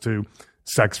access to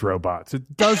sex robots.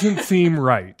 It doesn't seem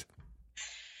right.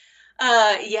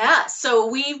 So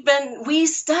we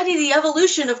study the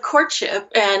evolution of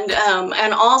courtship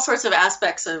and all sorts of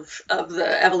aspects of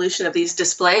the evolution of these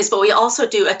displays, but we also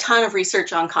do a ton of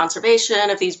research on conservation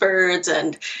of these birds,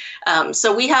 and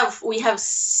so we have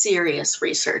serious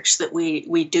research that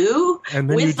we do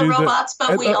with the robots,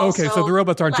 but we also so the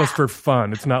robots aren't just for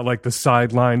fun. It's not like the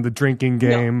sideline, the drinking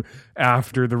game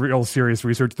after the real serious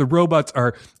research. The robots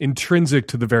are intrinsic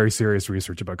to the very serious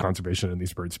research about conservation in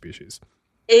these bird species.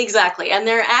 Exactly. And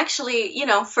they're actually,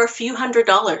 for a few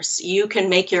 $100s, you can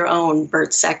make your own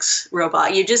bird sex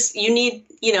robot. You need,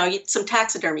 some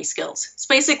taxidermy skills. It's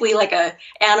basically like a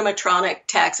animatronic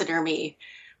taxidermy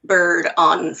bird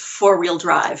on 4-wheel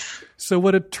drive. So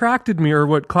what attracted me, or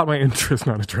what caught my interest,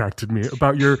 not attracted me,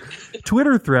 about your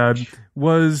Twitter thread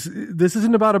was this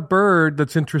isn't about a bird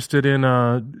that's interested in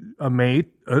a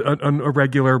mate, a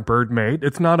regular bird mate.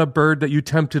 It's not a bird that you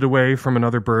tempted away from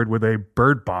another bird with a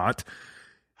bird bot.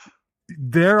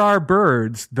 There are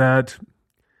birds that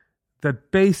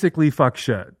basically fuck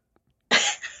shit.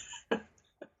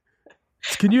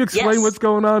 Can you explain what's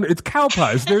going on? It's cow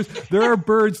pies. There are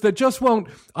birds that just won't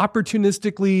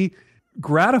opportunistically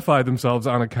gratify themselves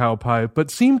on a cow pie,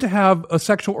 but seem to have a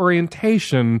sexual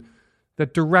orientation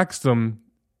that directs them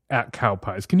at cow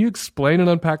pies. Can you explain and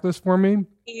unpack this for me?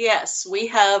 Yes,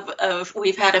 we've had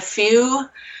a few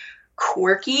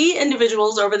quirky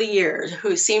individuals over the years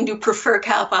who seem to prefer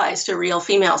cow pies to real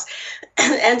females.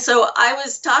 And so I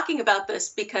was talking about this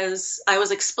because I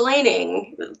was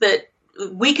explaining that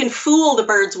we can fool the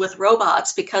birds with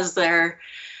robots because they're,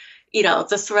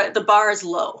 the bar is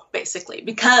low, basically,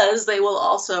 because they will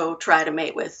also try to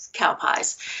mate with cow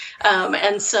pies.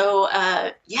 So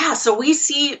we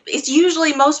see, it's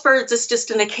usually most birds, it's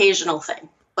just an occasional thing.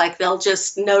 Like they'll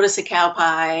just notice a cow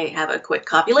pie, have a quick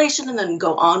copulation, and then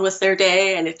go on with their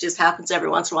day, and it just happens every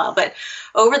once in a while. But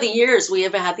over the years, we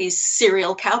have had these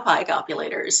serial cow pie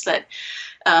copulators that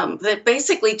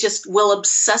basically just will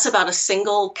obsess about a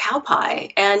single cow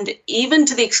pie, and even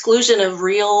to the exclusion of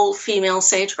real female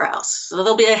sage grouse. So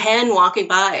there'll be a hen walking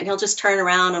by, and he'll just turn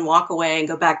around and walk away and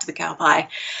go back to the cow pie.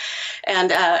 And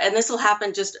this will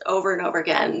happen just over and over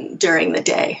again during the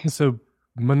day. So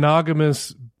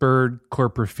monogamous bird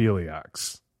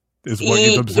corpophiliacs is what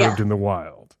you've observed in the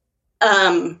wild.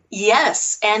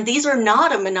 Yes, and these are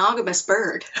not a monogamous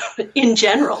bird in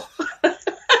general.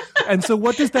 And so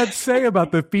what does that say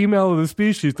about the female of the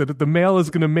species, that if the male is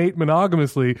going to mate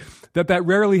monogamously, that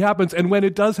rarely happens, and when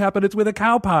it does happen, it's with a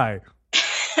cow pie?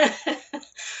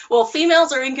 Well,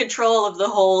 females are in control of the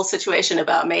whole situation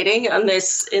about mating in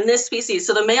this species.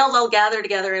 So the males all gather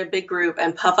together in a big group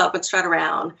and puff up and strut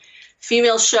around.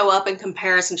 Females show up and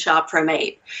comparison shop for a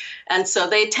mate. And so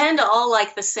they tend to all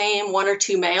like the same one or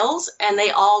two males, and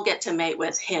they all get to mate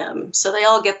with him. So they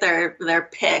all get their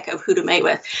pick of who to mate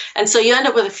with. And so you end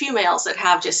up with a few males that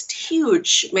have just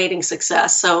huge mating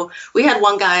success. So we had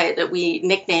one guy that we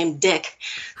nicknamed Dick,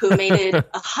 who mated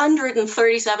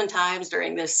 137 times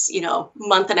during this,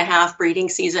 month and a half breeding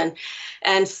season.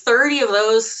 And 30 of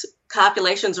those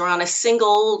copulations were on a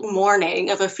single morning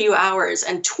of a few hours,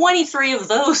 and 23 of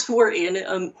those were in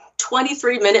a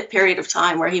 23-minute period of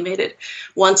time where he mated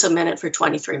once a minute for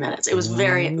 23 minutes. It was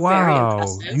very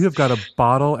impressive. You have got to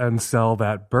bottle and sell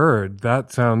that bird.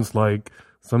 That sounds like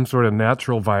some sort of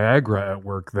natural Viagra at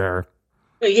work there.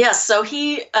 Yes, so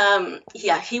he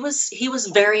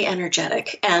was very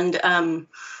energetic, and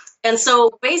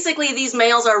so basically these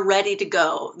males are ready to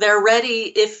go. They're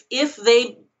ready if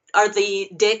they are the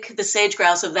Dick, the sage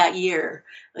grouse of that year.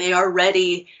 They are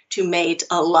ready to mate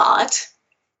a lot.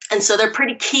 And so they're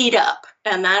pretty keyed up.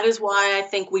 And that is why I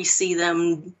think we see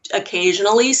them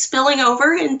occasionally spilling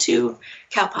over into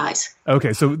cow pies.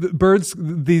 Okay, so the birds,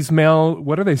 these male,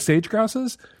 what are they, sage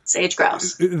grouses? Sage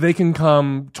grouse. They can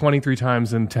come 23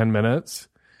 times in 10 minutes,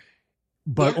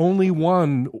 but only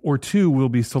one or two will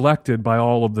be selected by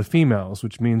all of the females,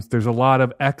 which means there's a lot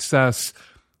of excess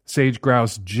sage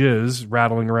grouse jizz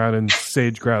rattling around in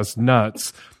sage grouse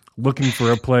nuts, looking for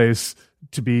a place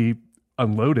to be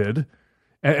unloaded.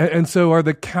 And so, are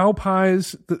the cow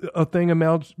pies a thing of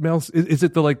males? Is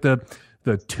it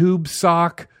the tube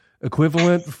sock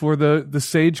equivalent for the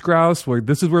sage grouse, where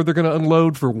this is where they're going to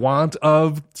unload for want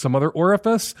of some other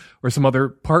orifice or some other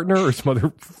partner or some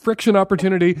other friction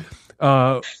opportunity,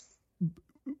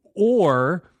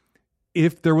 or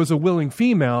if there was a willing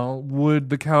female, would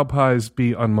the cow pies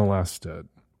be unmolested?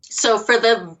 So for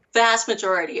the vast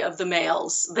majority of the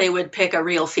males, they would pick a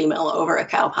real female over a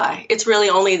cow pie. It's really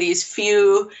only these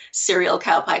few serial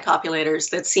cow pie copulators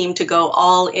that seem to go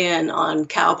all in on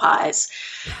cow pies.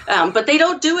 But they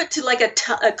don't do it to like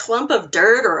a clump of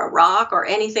dirt or a rock or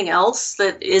anything else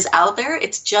that is out there.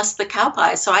 It's just the cow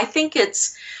pie. So I think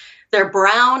they're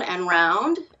brown and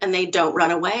round, and they don't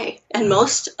run away. And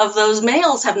most of those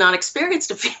males have not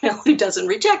experienced a female who doesn't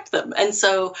reject them. And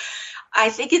so I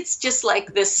think it's just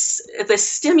like this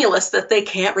stimulus that they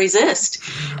can't resist.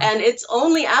 And it's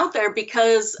only out there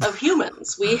because of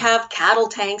humans. We have cattle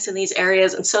tanks in these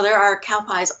areas, and so there are cow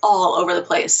pies all over the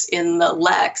place in the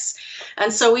leks.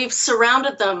 And so we've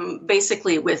surrounded them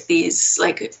basically with these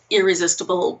like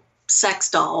irresistible sex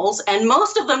dolls, and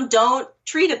most of them don't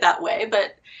treat it that way,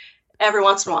 but every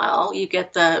once in a while, you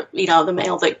get the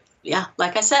male that,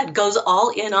 like I said, goes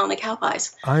all in on the cow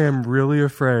pies. I am really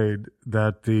afraid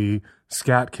that the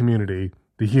scat community,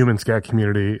 the human scat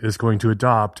community, is going to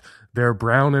adopt their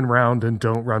brown and round and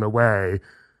don't run away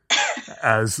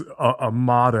as a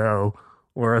motto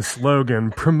or a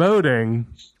slogan promoting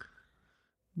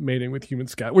mating with human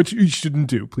scat, which you shouldn't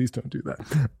do. Please don't do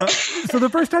that. So the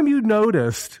first time you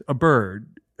noticed a bird,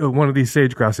 one of these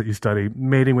sage grouse that you study,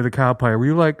 mating with a cow pie, were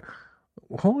you like,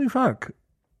 holy fuck,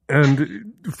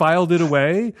 and filed it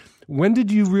away? When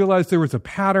did you realize there was a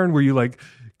pattern? Were you like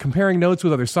comparing notes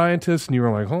with other scientists and you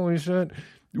were like, holy shit?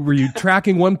 Were you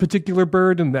tracking one particular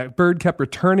bird and that bird kept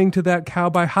returning to that cow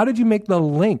pie? How did you make the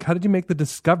link? How did you make the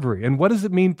discovery? And what does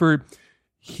it mean for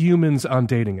humans on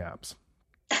dating apps?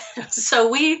 So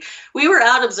we were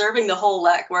out observing the whole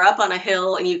lek. We're up on a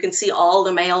hill and you can see all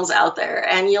the males out there.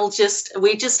 And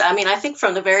I think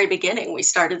from the very beginning, we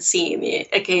started seeing the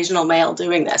occasional male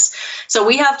doing this. So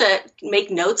we have to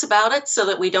make notes about it so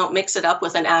that we don't mix it up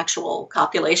with an actual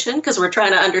copulation, because we're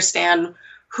trying to understand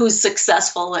who's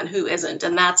successful and who isn't.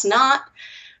 And that's not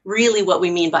really what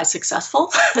we mean by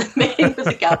successful mating with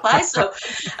a cow pie.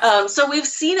 So we've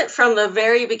seen it from the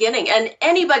very beginning. And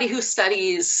anybody who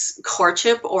studies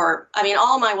courtship, all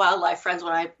my wildlife friends,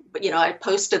 when I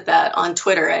posted that on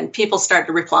Twitter, and people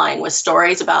started replying with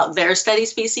stories about their study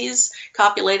species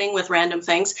copulating with random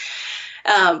things.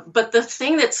 But the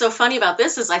thing that's so funny about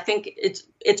this is I think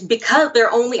it's because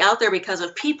they're only out there because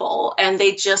of people, and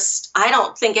I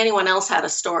don't think anyone else had a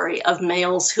story of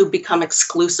males who become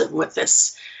exclusive with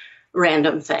this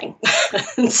random thing.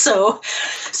 And so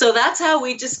that's how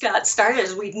we just got started.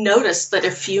 Is we noticed that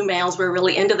a few males were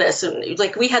really into this, and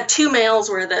like we had two males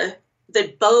where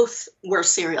that both were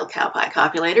serial cow pie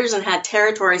copulators and had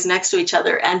territories next to each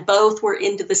other, and both were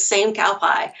into the same cow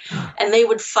pie, and they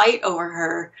would fight over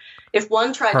her. If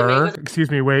one tried to mate with, excuse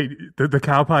me, wait, the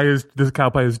cow pie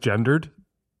is gendered?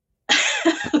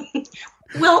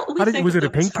 Well, was it a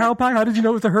pink cow pie? How did you know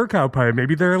it was a her cow pie?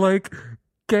 Maybe they're like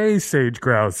gay sage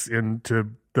grouse into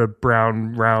the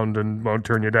brown round and won't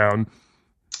turn you down.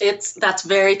 That's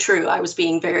very true. I was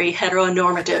being very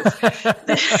heteronormative.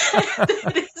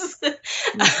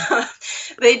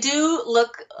 They do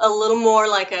look a little more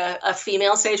like a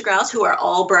female sage grouse, who are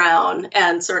all brown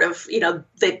and sort of,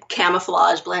 they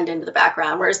camouflage, blend into the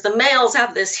background, whereas the males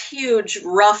have this huge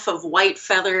ruff of white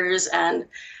feathers and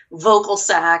vocal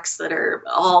sacs that are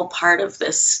all part of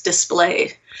this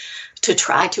display to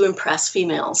try to impress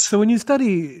females. So when you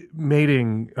study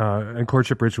mating and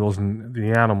courtship rituals in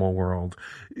the animal world,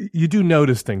 you do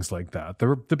notice things like that.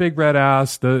 The big red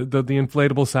ass, the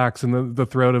inflatable sacs in the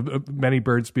throat of many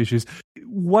bird species.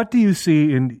 What do you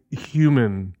see in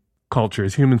human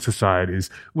cultures, human societies,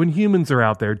 when humans are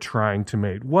out there trying to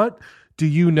mate? What do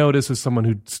you notice as someone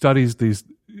who studies these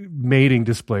mating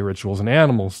display rituals in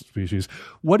animal species?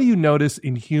 What do you notice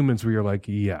in humans where you're like,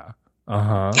 yeah,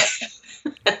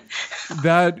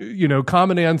 that,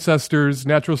 common ancestors,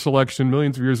 natural selection,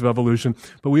 millions of years of evolution,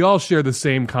 but we all share the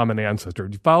same common ancestor.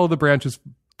 You follow the branches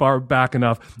far back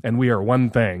enough and we are one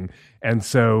thing. And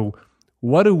so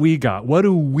what do we got? What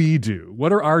do we do?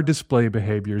 What are our display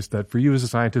behaviors that for you as a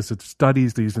scientist that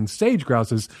studies these in sage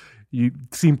grouses, you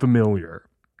seem familiar?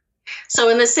 So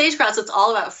in the sage grouse, it's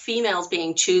all about females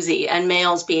being choosy and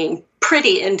males being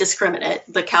pretty indiscriminate,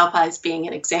 the cow pies being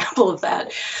an example of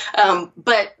that.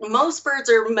 But most birds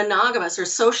are monogamous or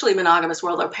socially monogamous,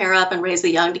 where they'll pair up and raise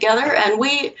the young together. And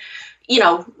we,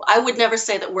 I would never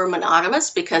say that we're monogamous,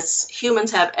 because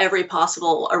humans have every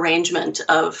possible arrangement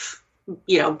of,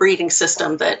 breeding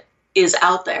system that is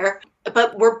out there.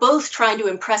 But we're both trying to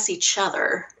impress each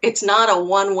other. It's not a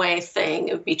one-way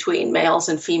thing between males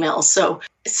and females. So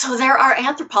there are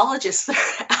anthropologists that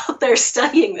are out there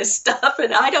studying this stuff,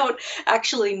 and I don't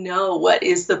actually know what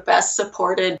is the best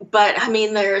supported. But I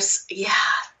mean,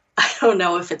 I don't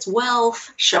know if it's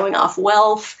wealth, showing off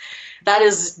wealth. That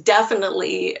is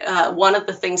definitely one of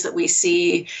the things that we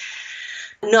see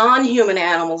non-human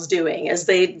animals doing, is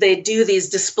they do these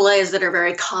displays that are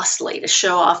very costly to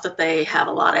show off that they have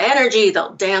a lot of energy.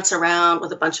 They'll dance around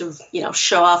with a bunch of,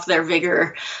 show off their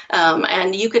vigor.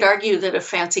 And you could argue that a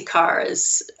fancy car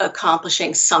is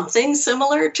accomplishing something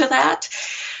similar to that.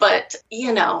 But,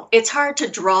 it's hard to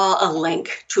draw a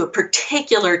link to a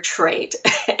particular trait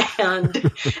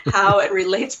and how it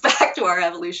relates back to our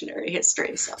evolutionary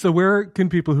history. So where can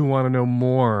people who want to know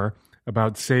more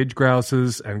about sage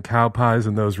grouses and cow pies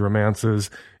and those romances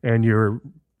and your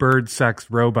bird sex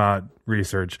robot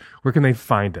research, where can they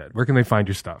find it? Where can they find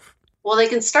your stuff? Well, they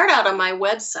can start out on my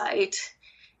website,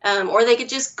 or they could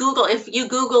just Google. If you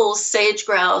Google sage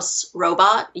grouse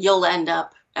robot, you'll end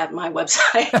up at my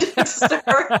website.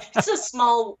 It's a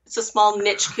small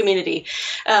niche community.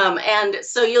 And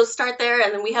so you'll start there,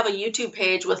 and then we have a YouTube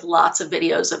page with lots of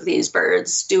videos of these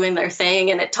birds doing their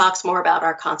thing, and it talks more about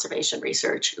our conservation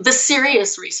research, the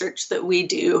serious research that we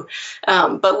do.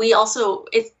 But we also,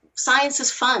 science is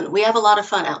fun. We have a lot of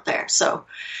fun out there. So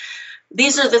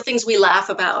these are the things we laugh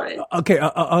about. Okay,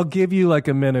 I'll give you like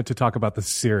a minute to talk about the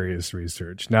serious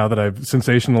research. Now that I've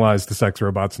sensationalized the sex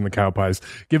robots and the cow pies,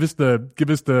 give us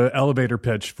the elevator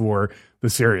pitch for the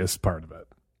serious part of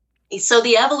it. So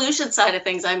the evolution side of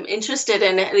things, I'm interested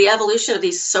in the evolution of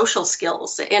these social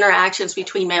skills, the interactions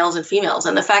between males and females,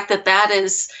 and the fact that that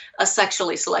is a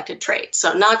sexually selected trait.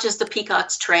 So not just the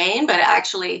peacock's train, but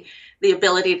actually the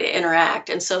ability to interact.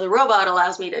 And so the robot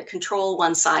allows me to control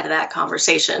one side of that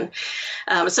conversation.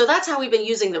 So that's how we've been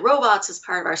using the robots as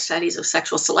part of our studies of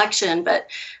sexual selection. But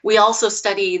we also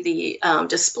study the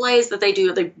displays that they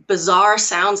do, the bizarre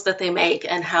sounds that they make,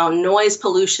 and how noise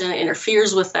pollution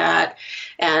interferes with that.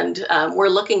 And we're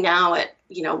looking now at,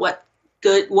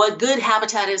 what good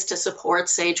habitat is to support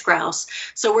sage grouse.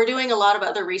 So we're doing a lot of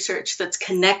other research that's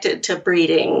connected to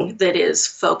breeding that is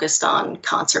focused on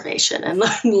conservation and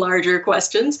larger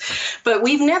questions. But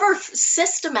we've never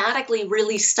systematically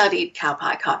really studied cow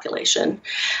pie copulation.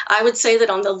 I would say that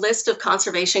on the list of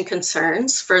conservation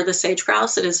concerns for the sage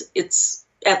grouse, it's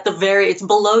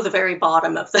below the very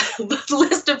bottom of the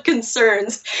list of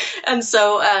concerns. And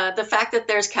so the fact that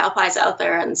there's cow pies out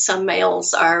there and some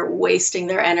males are wasting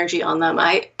their energy on them,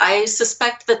 I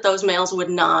suspect that those males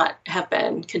would not have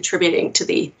been contributing to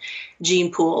the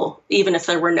gene pool, even if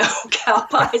there were no cow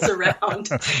pies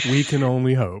around. We can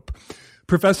only hope.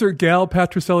 Professor Gail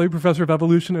Patricelli, Professor of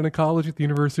Evolution and Ecology at the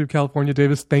University of California,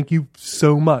 Davis, thank you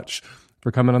so much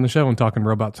for coming on the show and talking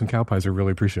robots and cow pies. I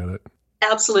really appreciate it.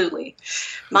 Absolutely.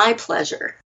 My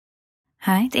pleasure.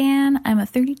 Hi, Dan. I'm a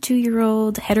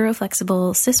 32-year-old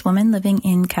heteroflexible cis woman living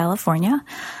in California.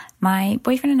 My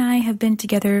boyfriend and I have been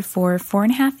together for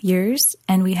 4.5 years,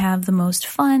 and we have the most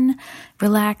fun,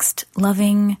 relaxed,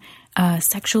 loving,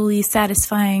 sexually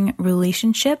satisfying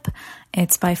relationship.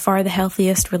 It's by far the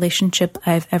healthiest relationship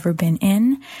I've ever been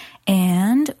in,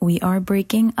 and we are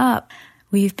breaking up.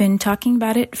 We've been talking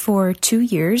about it for 2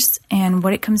 years, and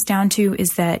what it comes down to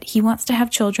is that he wants to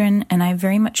have children, and I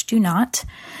very much do not.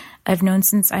 I've known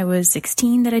since I was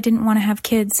 16 that I didn't want to have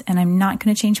kids, and I'm not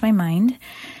going to change my mind.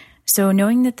 So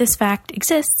knowing that this fact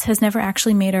exists has never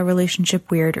actually made our relationship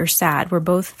weird or sad. We're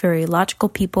both very logical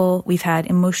people. We've had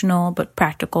emotional but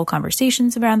practical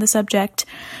conversations around the subject.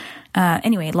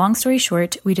 Anyway, long story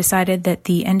short, we decided that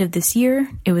the end of this year,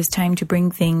 it was time to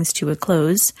bring things to a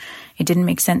close. It didn't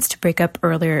make sense to break up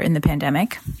earlier in the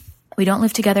pandemic. We don't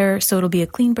live together, so it'll be a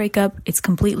clean breakup. It's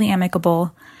completely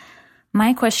amicable.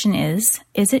 My question is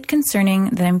it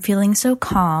concerning that I'm feeling so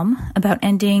calm about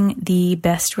ending the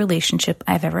best relationship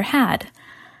I've ever had?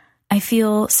 I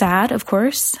feel sad, of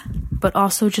course, but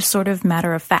also just sort of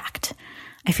matter of fact.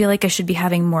 I feel like I should be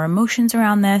having more emotions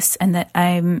around this and that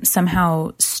I'm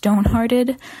somehow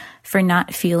stone-hearted for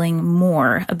not feeling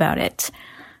more about it.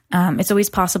 It's always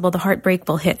possible the heartbreak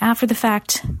will hit after the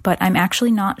fact, but I'm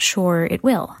actually not sure it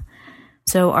will.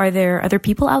 So are there other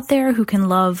people out there who can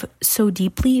love so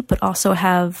deeply but also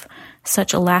have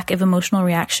such a lack of emotional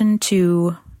reaction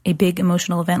to a big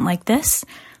emotional event like this?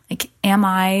 Like, am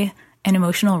I an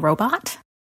emotional robot?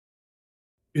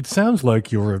 It sounds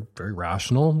like you're a very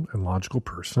rational and logical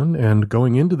person, and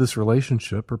going into this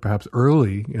relationship, or perhaps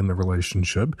early in the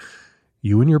relationship,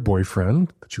 you and your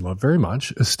boyfriend, that you love very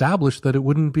much, established that it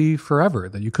wouldn't be forever,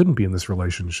 that you couldn't be in this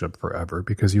relationship forever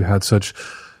because you had such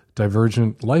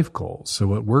divergent life goals. So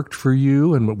what worked for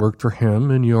you and what worked for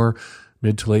him in your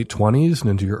mid to late 20s and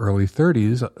into your early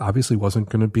 30s obviously wasn't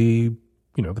going to be,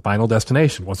 the final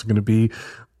destination, wasn't going to be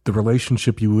the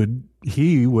relationship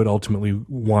he would ultimately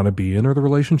want to be in, or the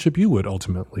relationship you would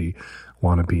ultimately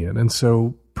want to be in. And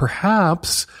so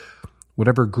perhaps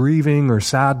whatever grieving or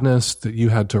sadness that you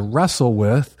had to wrestle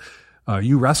with,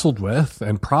 you wrestled with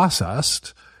and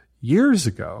processed years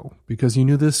ago because you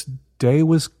knew this day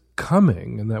was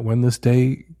coming, and that when this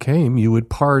day came, you would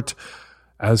part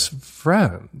as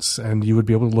friends, and you would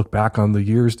be able to look back on the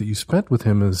years that you spent with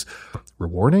him as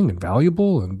rewarding and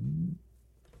valuable and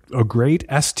a great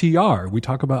STR.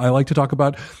 I like to talk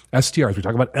about STRs. We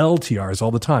talk about LTRs all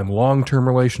the time, long-term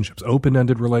relationships,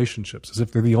 open-ended relationships, as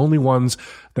if they're the only ones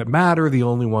that matter, the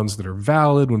only ones that are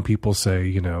valid. When people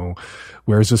say,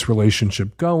 where's this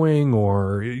relationship going?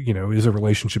 Or, is a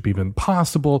relationship even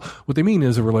possible? What they mean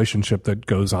is a relationship that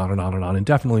goes on and on and on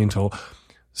indefinitely until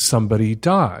somebody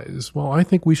dies. Well, I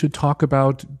think we should talk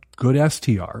about good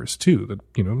STRs too, that,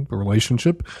 the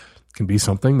relationship can be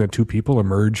something that two people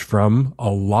emerge from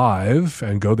alive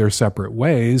and go their separate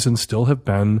ways and still have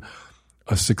been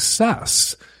a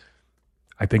success.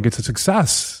 I think it's a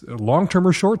success, long-term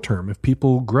or short-term, if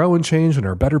people grow and change and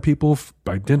are better people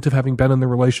by dint of having been in the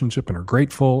relationship and are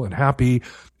grateful and happy.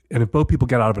 And if both people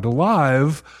get out of it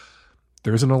alive,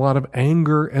 there isn't a lot of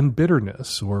anger and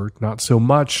bitterness, or not so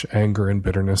much anger and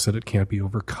bitterness that it can't be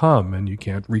overcome and you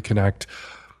can't reconnect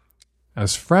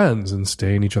as friends and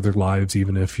stay in each other's lives,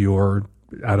 even if you're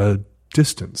at a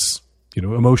distance,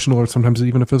 emotional or sometimes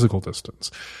even a physical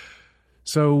distance.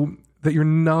 So that you're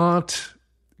not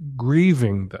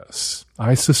grieving this,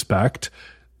 I suspect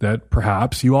that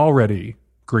perhaps you already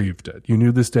grieved it. You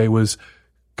knew this day was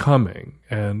coming,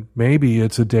 and maybe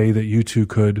it's a day that you two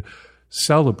could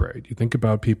celebrate. You think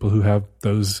about people who have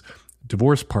those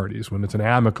divorce parties when it's an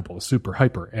amicable, super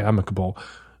hyper amicable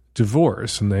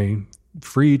divorce, and they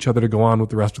free each other to go on with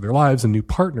the rest of their lives and new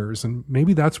partners. And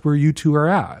maybe that's where you two are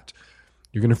at.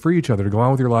 You're going to free each other to go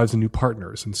on with your lives and new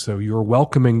partners. And so you're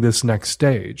welcoming this next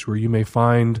stage where you may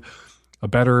find a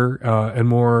better and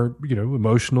more,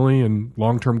 emotionally and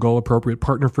long-term goal appropriate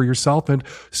partner for yourself. And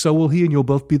so will he, and you'll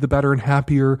both be the better and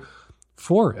happier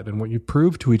for it. And what you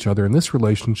prove to each other in this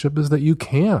relationship is that you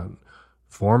can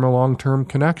form a long-term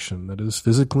connection that is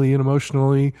physically and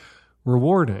emotionally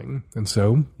rewarding. And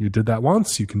so you did that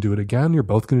once, you can do it again. You're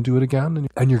both going to do it again.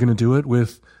 And you're going to do it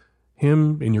with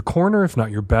him in your corner, if not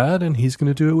your bed, and he's going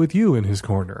to do it with you in his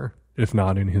corner, if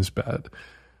not in his bed.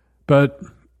 But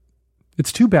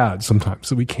it's too bad sometimes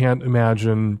that we can't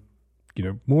imagine,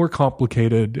 more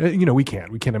complicated, we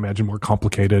can't imagine more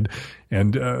complicated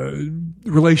and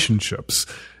relationships,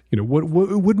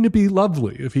 Wouldn't it be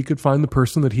lovely if he could find the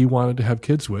person that he wanted to have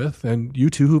kids with, and you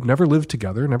two who've never lived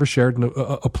together, never shared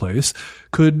a place,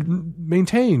 could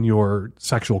maintain your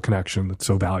sexual connection that's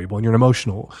so valuable and your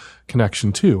emotional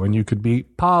connection too, and you could be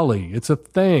poly. It's a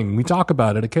thing. We talk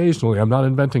about it occasionally. I'm not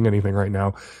inventing anything right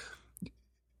now.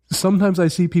 Sometimes I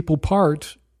see people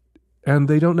part, and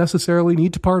they don't necessarily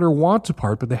need to part or want to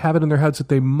part, but they have it in their heads that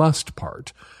they must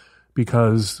part.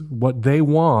 Because what they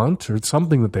want, or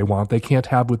something that they want, they can't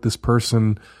have with this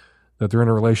person that they're in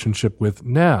a relationship with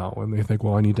now. And they think,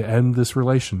 well, I need to end this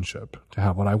relationship to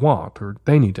have what I want, or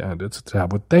they need to end it to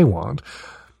have what they want.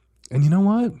 And you know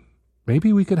what?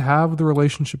 Maybe we could have the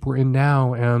relationship we're in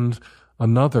now and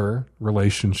another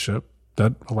relationship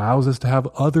that allows us to have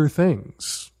other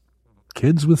things.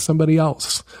 Kids with somebody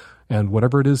else. And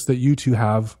whatever it is that you two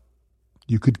have,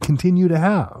 you could continue to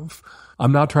have.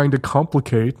 I'm not trying to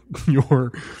complicate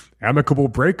your amicable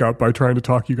breakup by trying to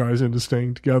talk you guys into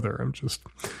staying together. I'm just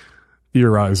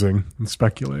theorizing and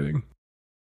speculating.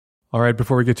 All right,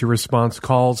 before we get to response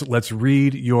calls, let's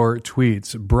read your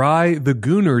tweets. Bry the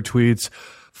Gooner tweets,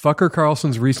 Fucker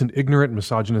Carlson's recent ignorant,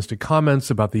 misogynistic comments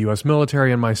about the U.S.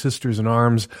 military and my sisters in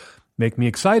arms make me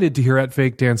excited to hear at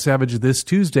Fake Dan Savage this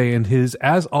Tuesday in his,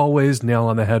 as always,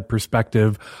 nail-on-the-head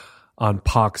perspective on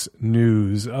Pox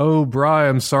News. Oh, Bri,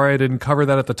 I'm sorry I didn't cover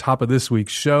that at the top of this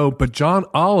week's show, but John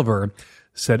Oliver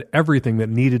said everything that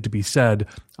needed to be said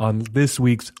on this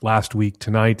week's Last Week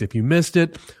Tonight. If you missed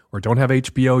it or don't have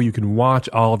HBO, you can watch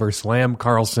Oliver slam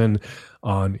Carlson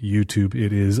on YouTube.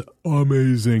 It is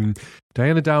amazing.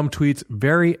 Diana Daum tweets,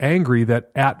 very angry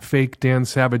that at Fake Dan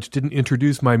Savage didn't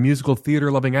introduce my musical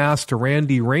theater-loving ass to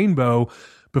Randy Rainbow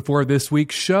before this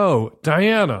week's show.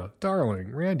 Diana,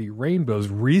 darling, Randy Rainbow's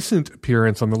recent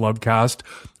appearance on the Lovecast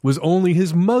was only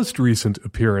his most recent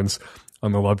appearance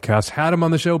on the Lovecast. Had him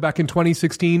on the show back in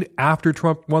 2016 after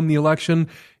Trump won the election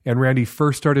and Randy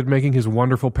first started making his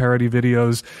wonderful parody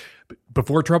videos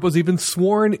before Trump was even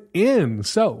sworn in.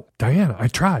 So, Diana, I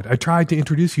tried to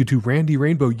introduce you to Randy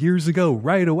Rainbow years ago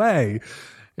right away,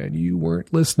 and you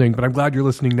weren't listening, but I'm glad you're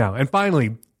listening now. And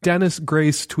finally, Dennis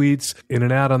Grace tweets in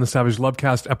an ad on the Savage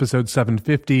Lovecast episode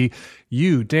 750,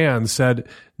 you, Dan, said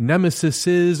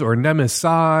nemesises or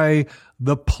nemesi.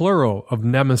 The plural of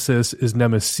nemesis is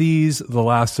nemesis, the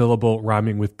last syllable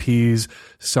rhyming with peas.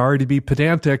 Sorry to be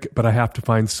pedantic, but I have to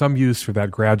find some use for that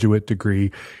graduate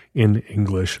degree in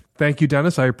English. Thank you,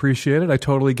 Dennis. I appreciate it. I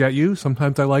totally get you.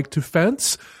 Sometimes I like to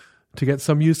fence to get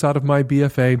some use out of my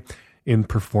BFA in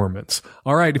performance.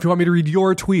 All right, if you want me to read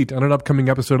your tweet on an upcoming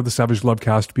episode of the Savage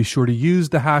Lovecast, be sure to use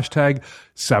the hashtag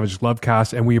Savage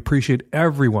Lovecast, and we appreciate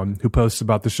everyone who posts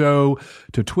about the show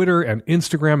to Twitter and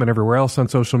Instagram and everywhere else on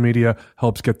social media.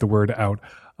 Helps get the word out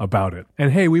about it.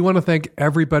 And hey, we want to thank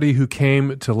everybody who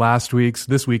came to last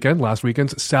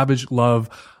weekend's Savage Love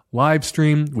live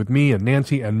stream with me and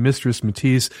Nancy and Mistress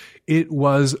Matisse. It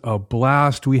was a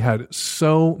blast. We had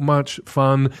so much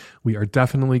fun. We are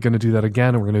definitely going to do that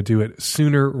again, and we're going to do it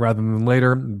sooner rather than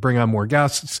later, bring on more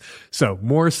guests. So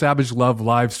more Savage Love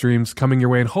live streams coming your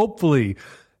way, and hopefully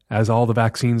as all the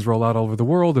vaccines roll out all over the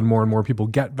world and more people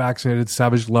get vaccinated,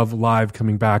 Savage Love Live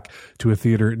coming back to a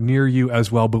theater near you as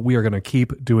well. But we are going to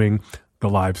keep doing the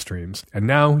live streams. And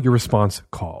now your response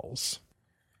calls.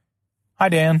 Hi,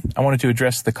 Dan. I wanted to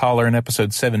address the caller in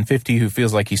episode 750 who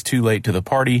feels like he's too late to the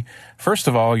party. First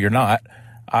of all, you're not.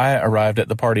 I arrived at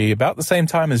the party about the same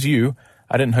time as you.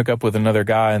 I didn't hook up with another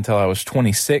guy until I was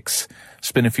 26.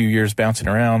 Spent a few years bouncing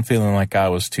around, feeling like I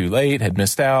was too late, had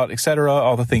missed out, etc.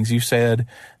 All the things you said.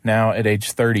 Now, at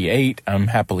age 38, I'm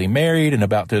happily married and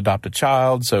about to adopt a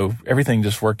child, so everything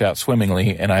just worked out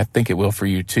swimmingly, and I think it will for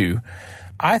you too.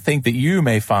 I think that you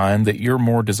may find that you're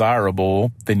more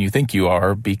desirable than you think you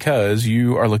are because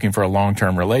you are looking for a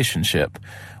long-term relationship,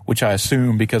 which I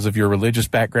assume because of your religious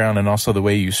background and also the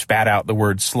way you spat out the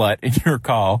word slut in your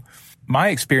call. My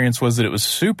experience was that it was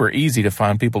super easy to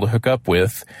find people to hook up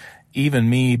with, even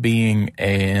me being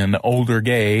an older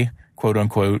gay, quote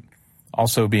unquote,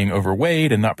 also being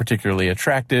overweight and not particularly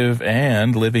attractive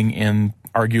and living in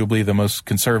arguably the most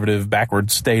conservative, backward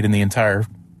state in the entire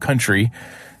country.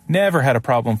 Never had a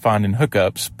problem finding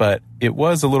hookups, but it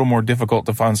was a little more difficult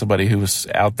to find somebody who was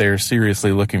out there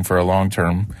seriously looking for a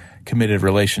long-term committed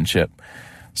relationship.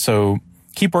 So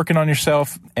keep working on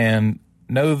yourself and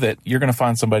know that you're going to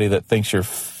find somebody that thinks you're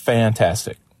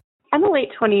fantastic. I'm a late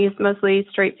 20s, mostly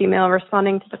straight female,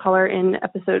 responding to the caller in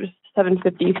episode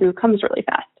 750 who comes really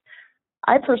fast.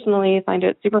 I personally find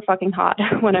it super fucking hot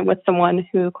when I'm with someone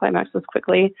who climaxes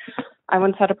quickly. I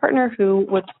once had a partner who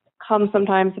would come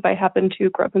sometimes if I happened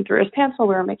to grab him through his pants while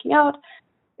we were making out.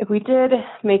 If we did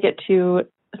make it to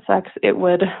sex, it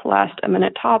would last a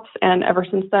minute tops, and ever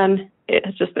since then, it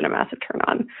has just been a massive turn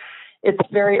on. It's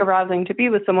very arousing to be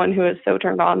with someone who is so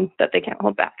turned on that they can't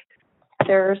hold back.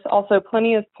 There's also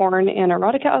plenty of porn and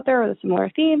erotica out there with a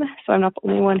similar theme, so I'm not the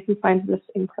only one who finds this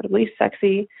incredibly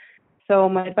sexy. So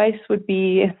my advice would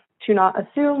be to not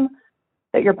assume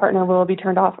that your partner will be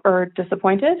turned off or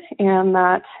disappointed, and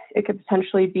that it could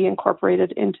potentially be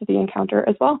incorporated into the encounter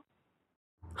as well.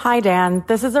 Hi, Dan.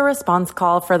 This is a response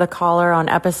call for the caller on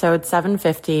episode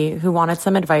 750 who wanted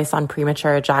some advice on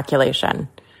premature ejaculation.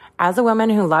 As a woman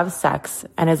who loves sex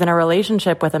and is in a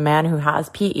relationship with a man who has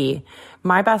PE,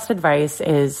 my best advice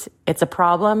is it's a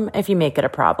problem if you make it a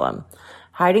problem.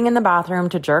 Hiding in the bathroom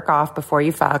to jerk off before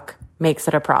you fuck makes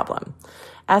it a problem.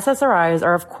 SSRIs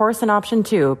are of course an option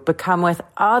too, but come with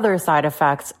other side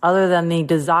effects other than the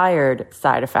desired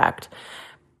side effect.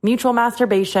 Mutual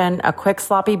masturbation, a quick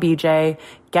sloppy BJ,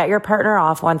 get your partner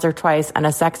off once or twice, and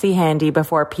a sexy handy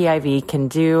before PIV can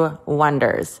do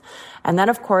wonders. And then,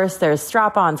 of course, there's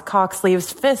strap-ons, cock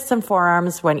sleeves, fists, and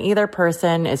forearms when either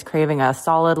person is craving a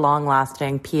solid,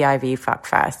 long-lasting PIV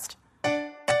fuckfest.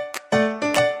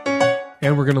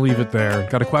 And we're going to leave it there.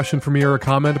 Got a question from you or a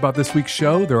comment about this week's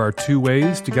show? There are two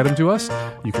ways to get them to us.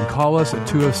 You can call us at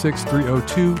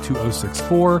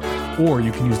 206-302-2064, or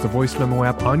you can use the voice memo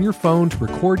app on your phone to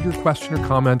record your question or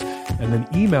comment and then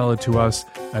email it to us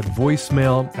at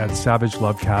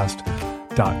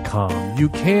voicemail@savagelovecast.com. You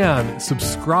can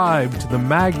subscribe to the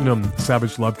Magnum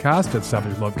Savage Lovecast at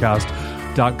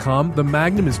savagelovecast.com. The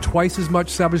Magnum is twice as much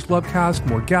Savage Lovecast,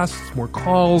 more guests, more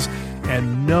calls,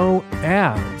 and no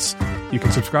ads. You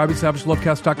can subscribe at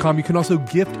savagelovecast.com. You can also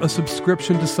gift a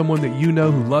subscription to someone that you know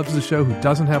who loves the show, who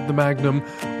doesn't have the Magnum,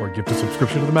 or gift a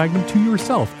subscription to the Magnum to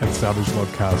yourself at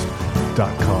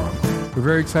savagelovecast.com. We're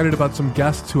very excited about some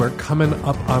guests who are coming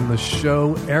up on the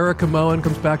show. Erica Moen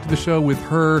comes back to the show with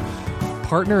her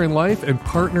partner in life and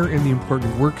partner in the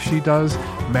important work she does,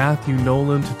 Matthew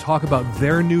Nolan, to talk about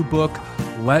their new book,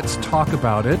 Let's Talk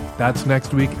About It. That's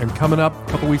next week. And coming up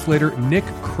a couple weeks later, Nick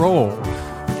Kroll,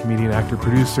 comedian, actor,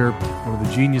 producer, one of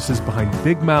the geniuses behind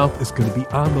Big Mouth, is going to be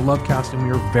on the Lovecast, and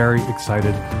we are very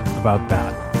excited about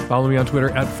that. Follow me on Twitter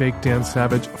at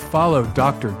FakeDanSavage. Follow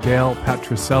Dr. Gail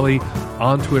Patricelli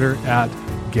on Twitter at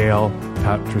Gail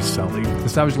Patricelli. The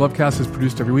Savage Lovecast is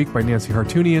produced every week by Nancy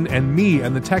Hartunian and me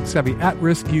and the tech-savvy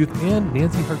at-risk youth and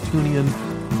Nancy Hartunian.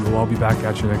 We will all be back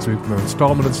at you next week with another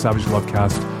installment of the Savage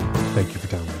Lovecast. Thank you for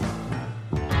downloading.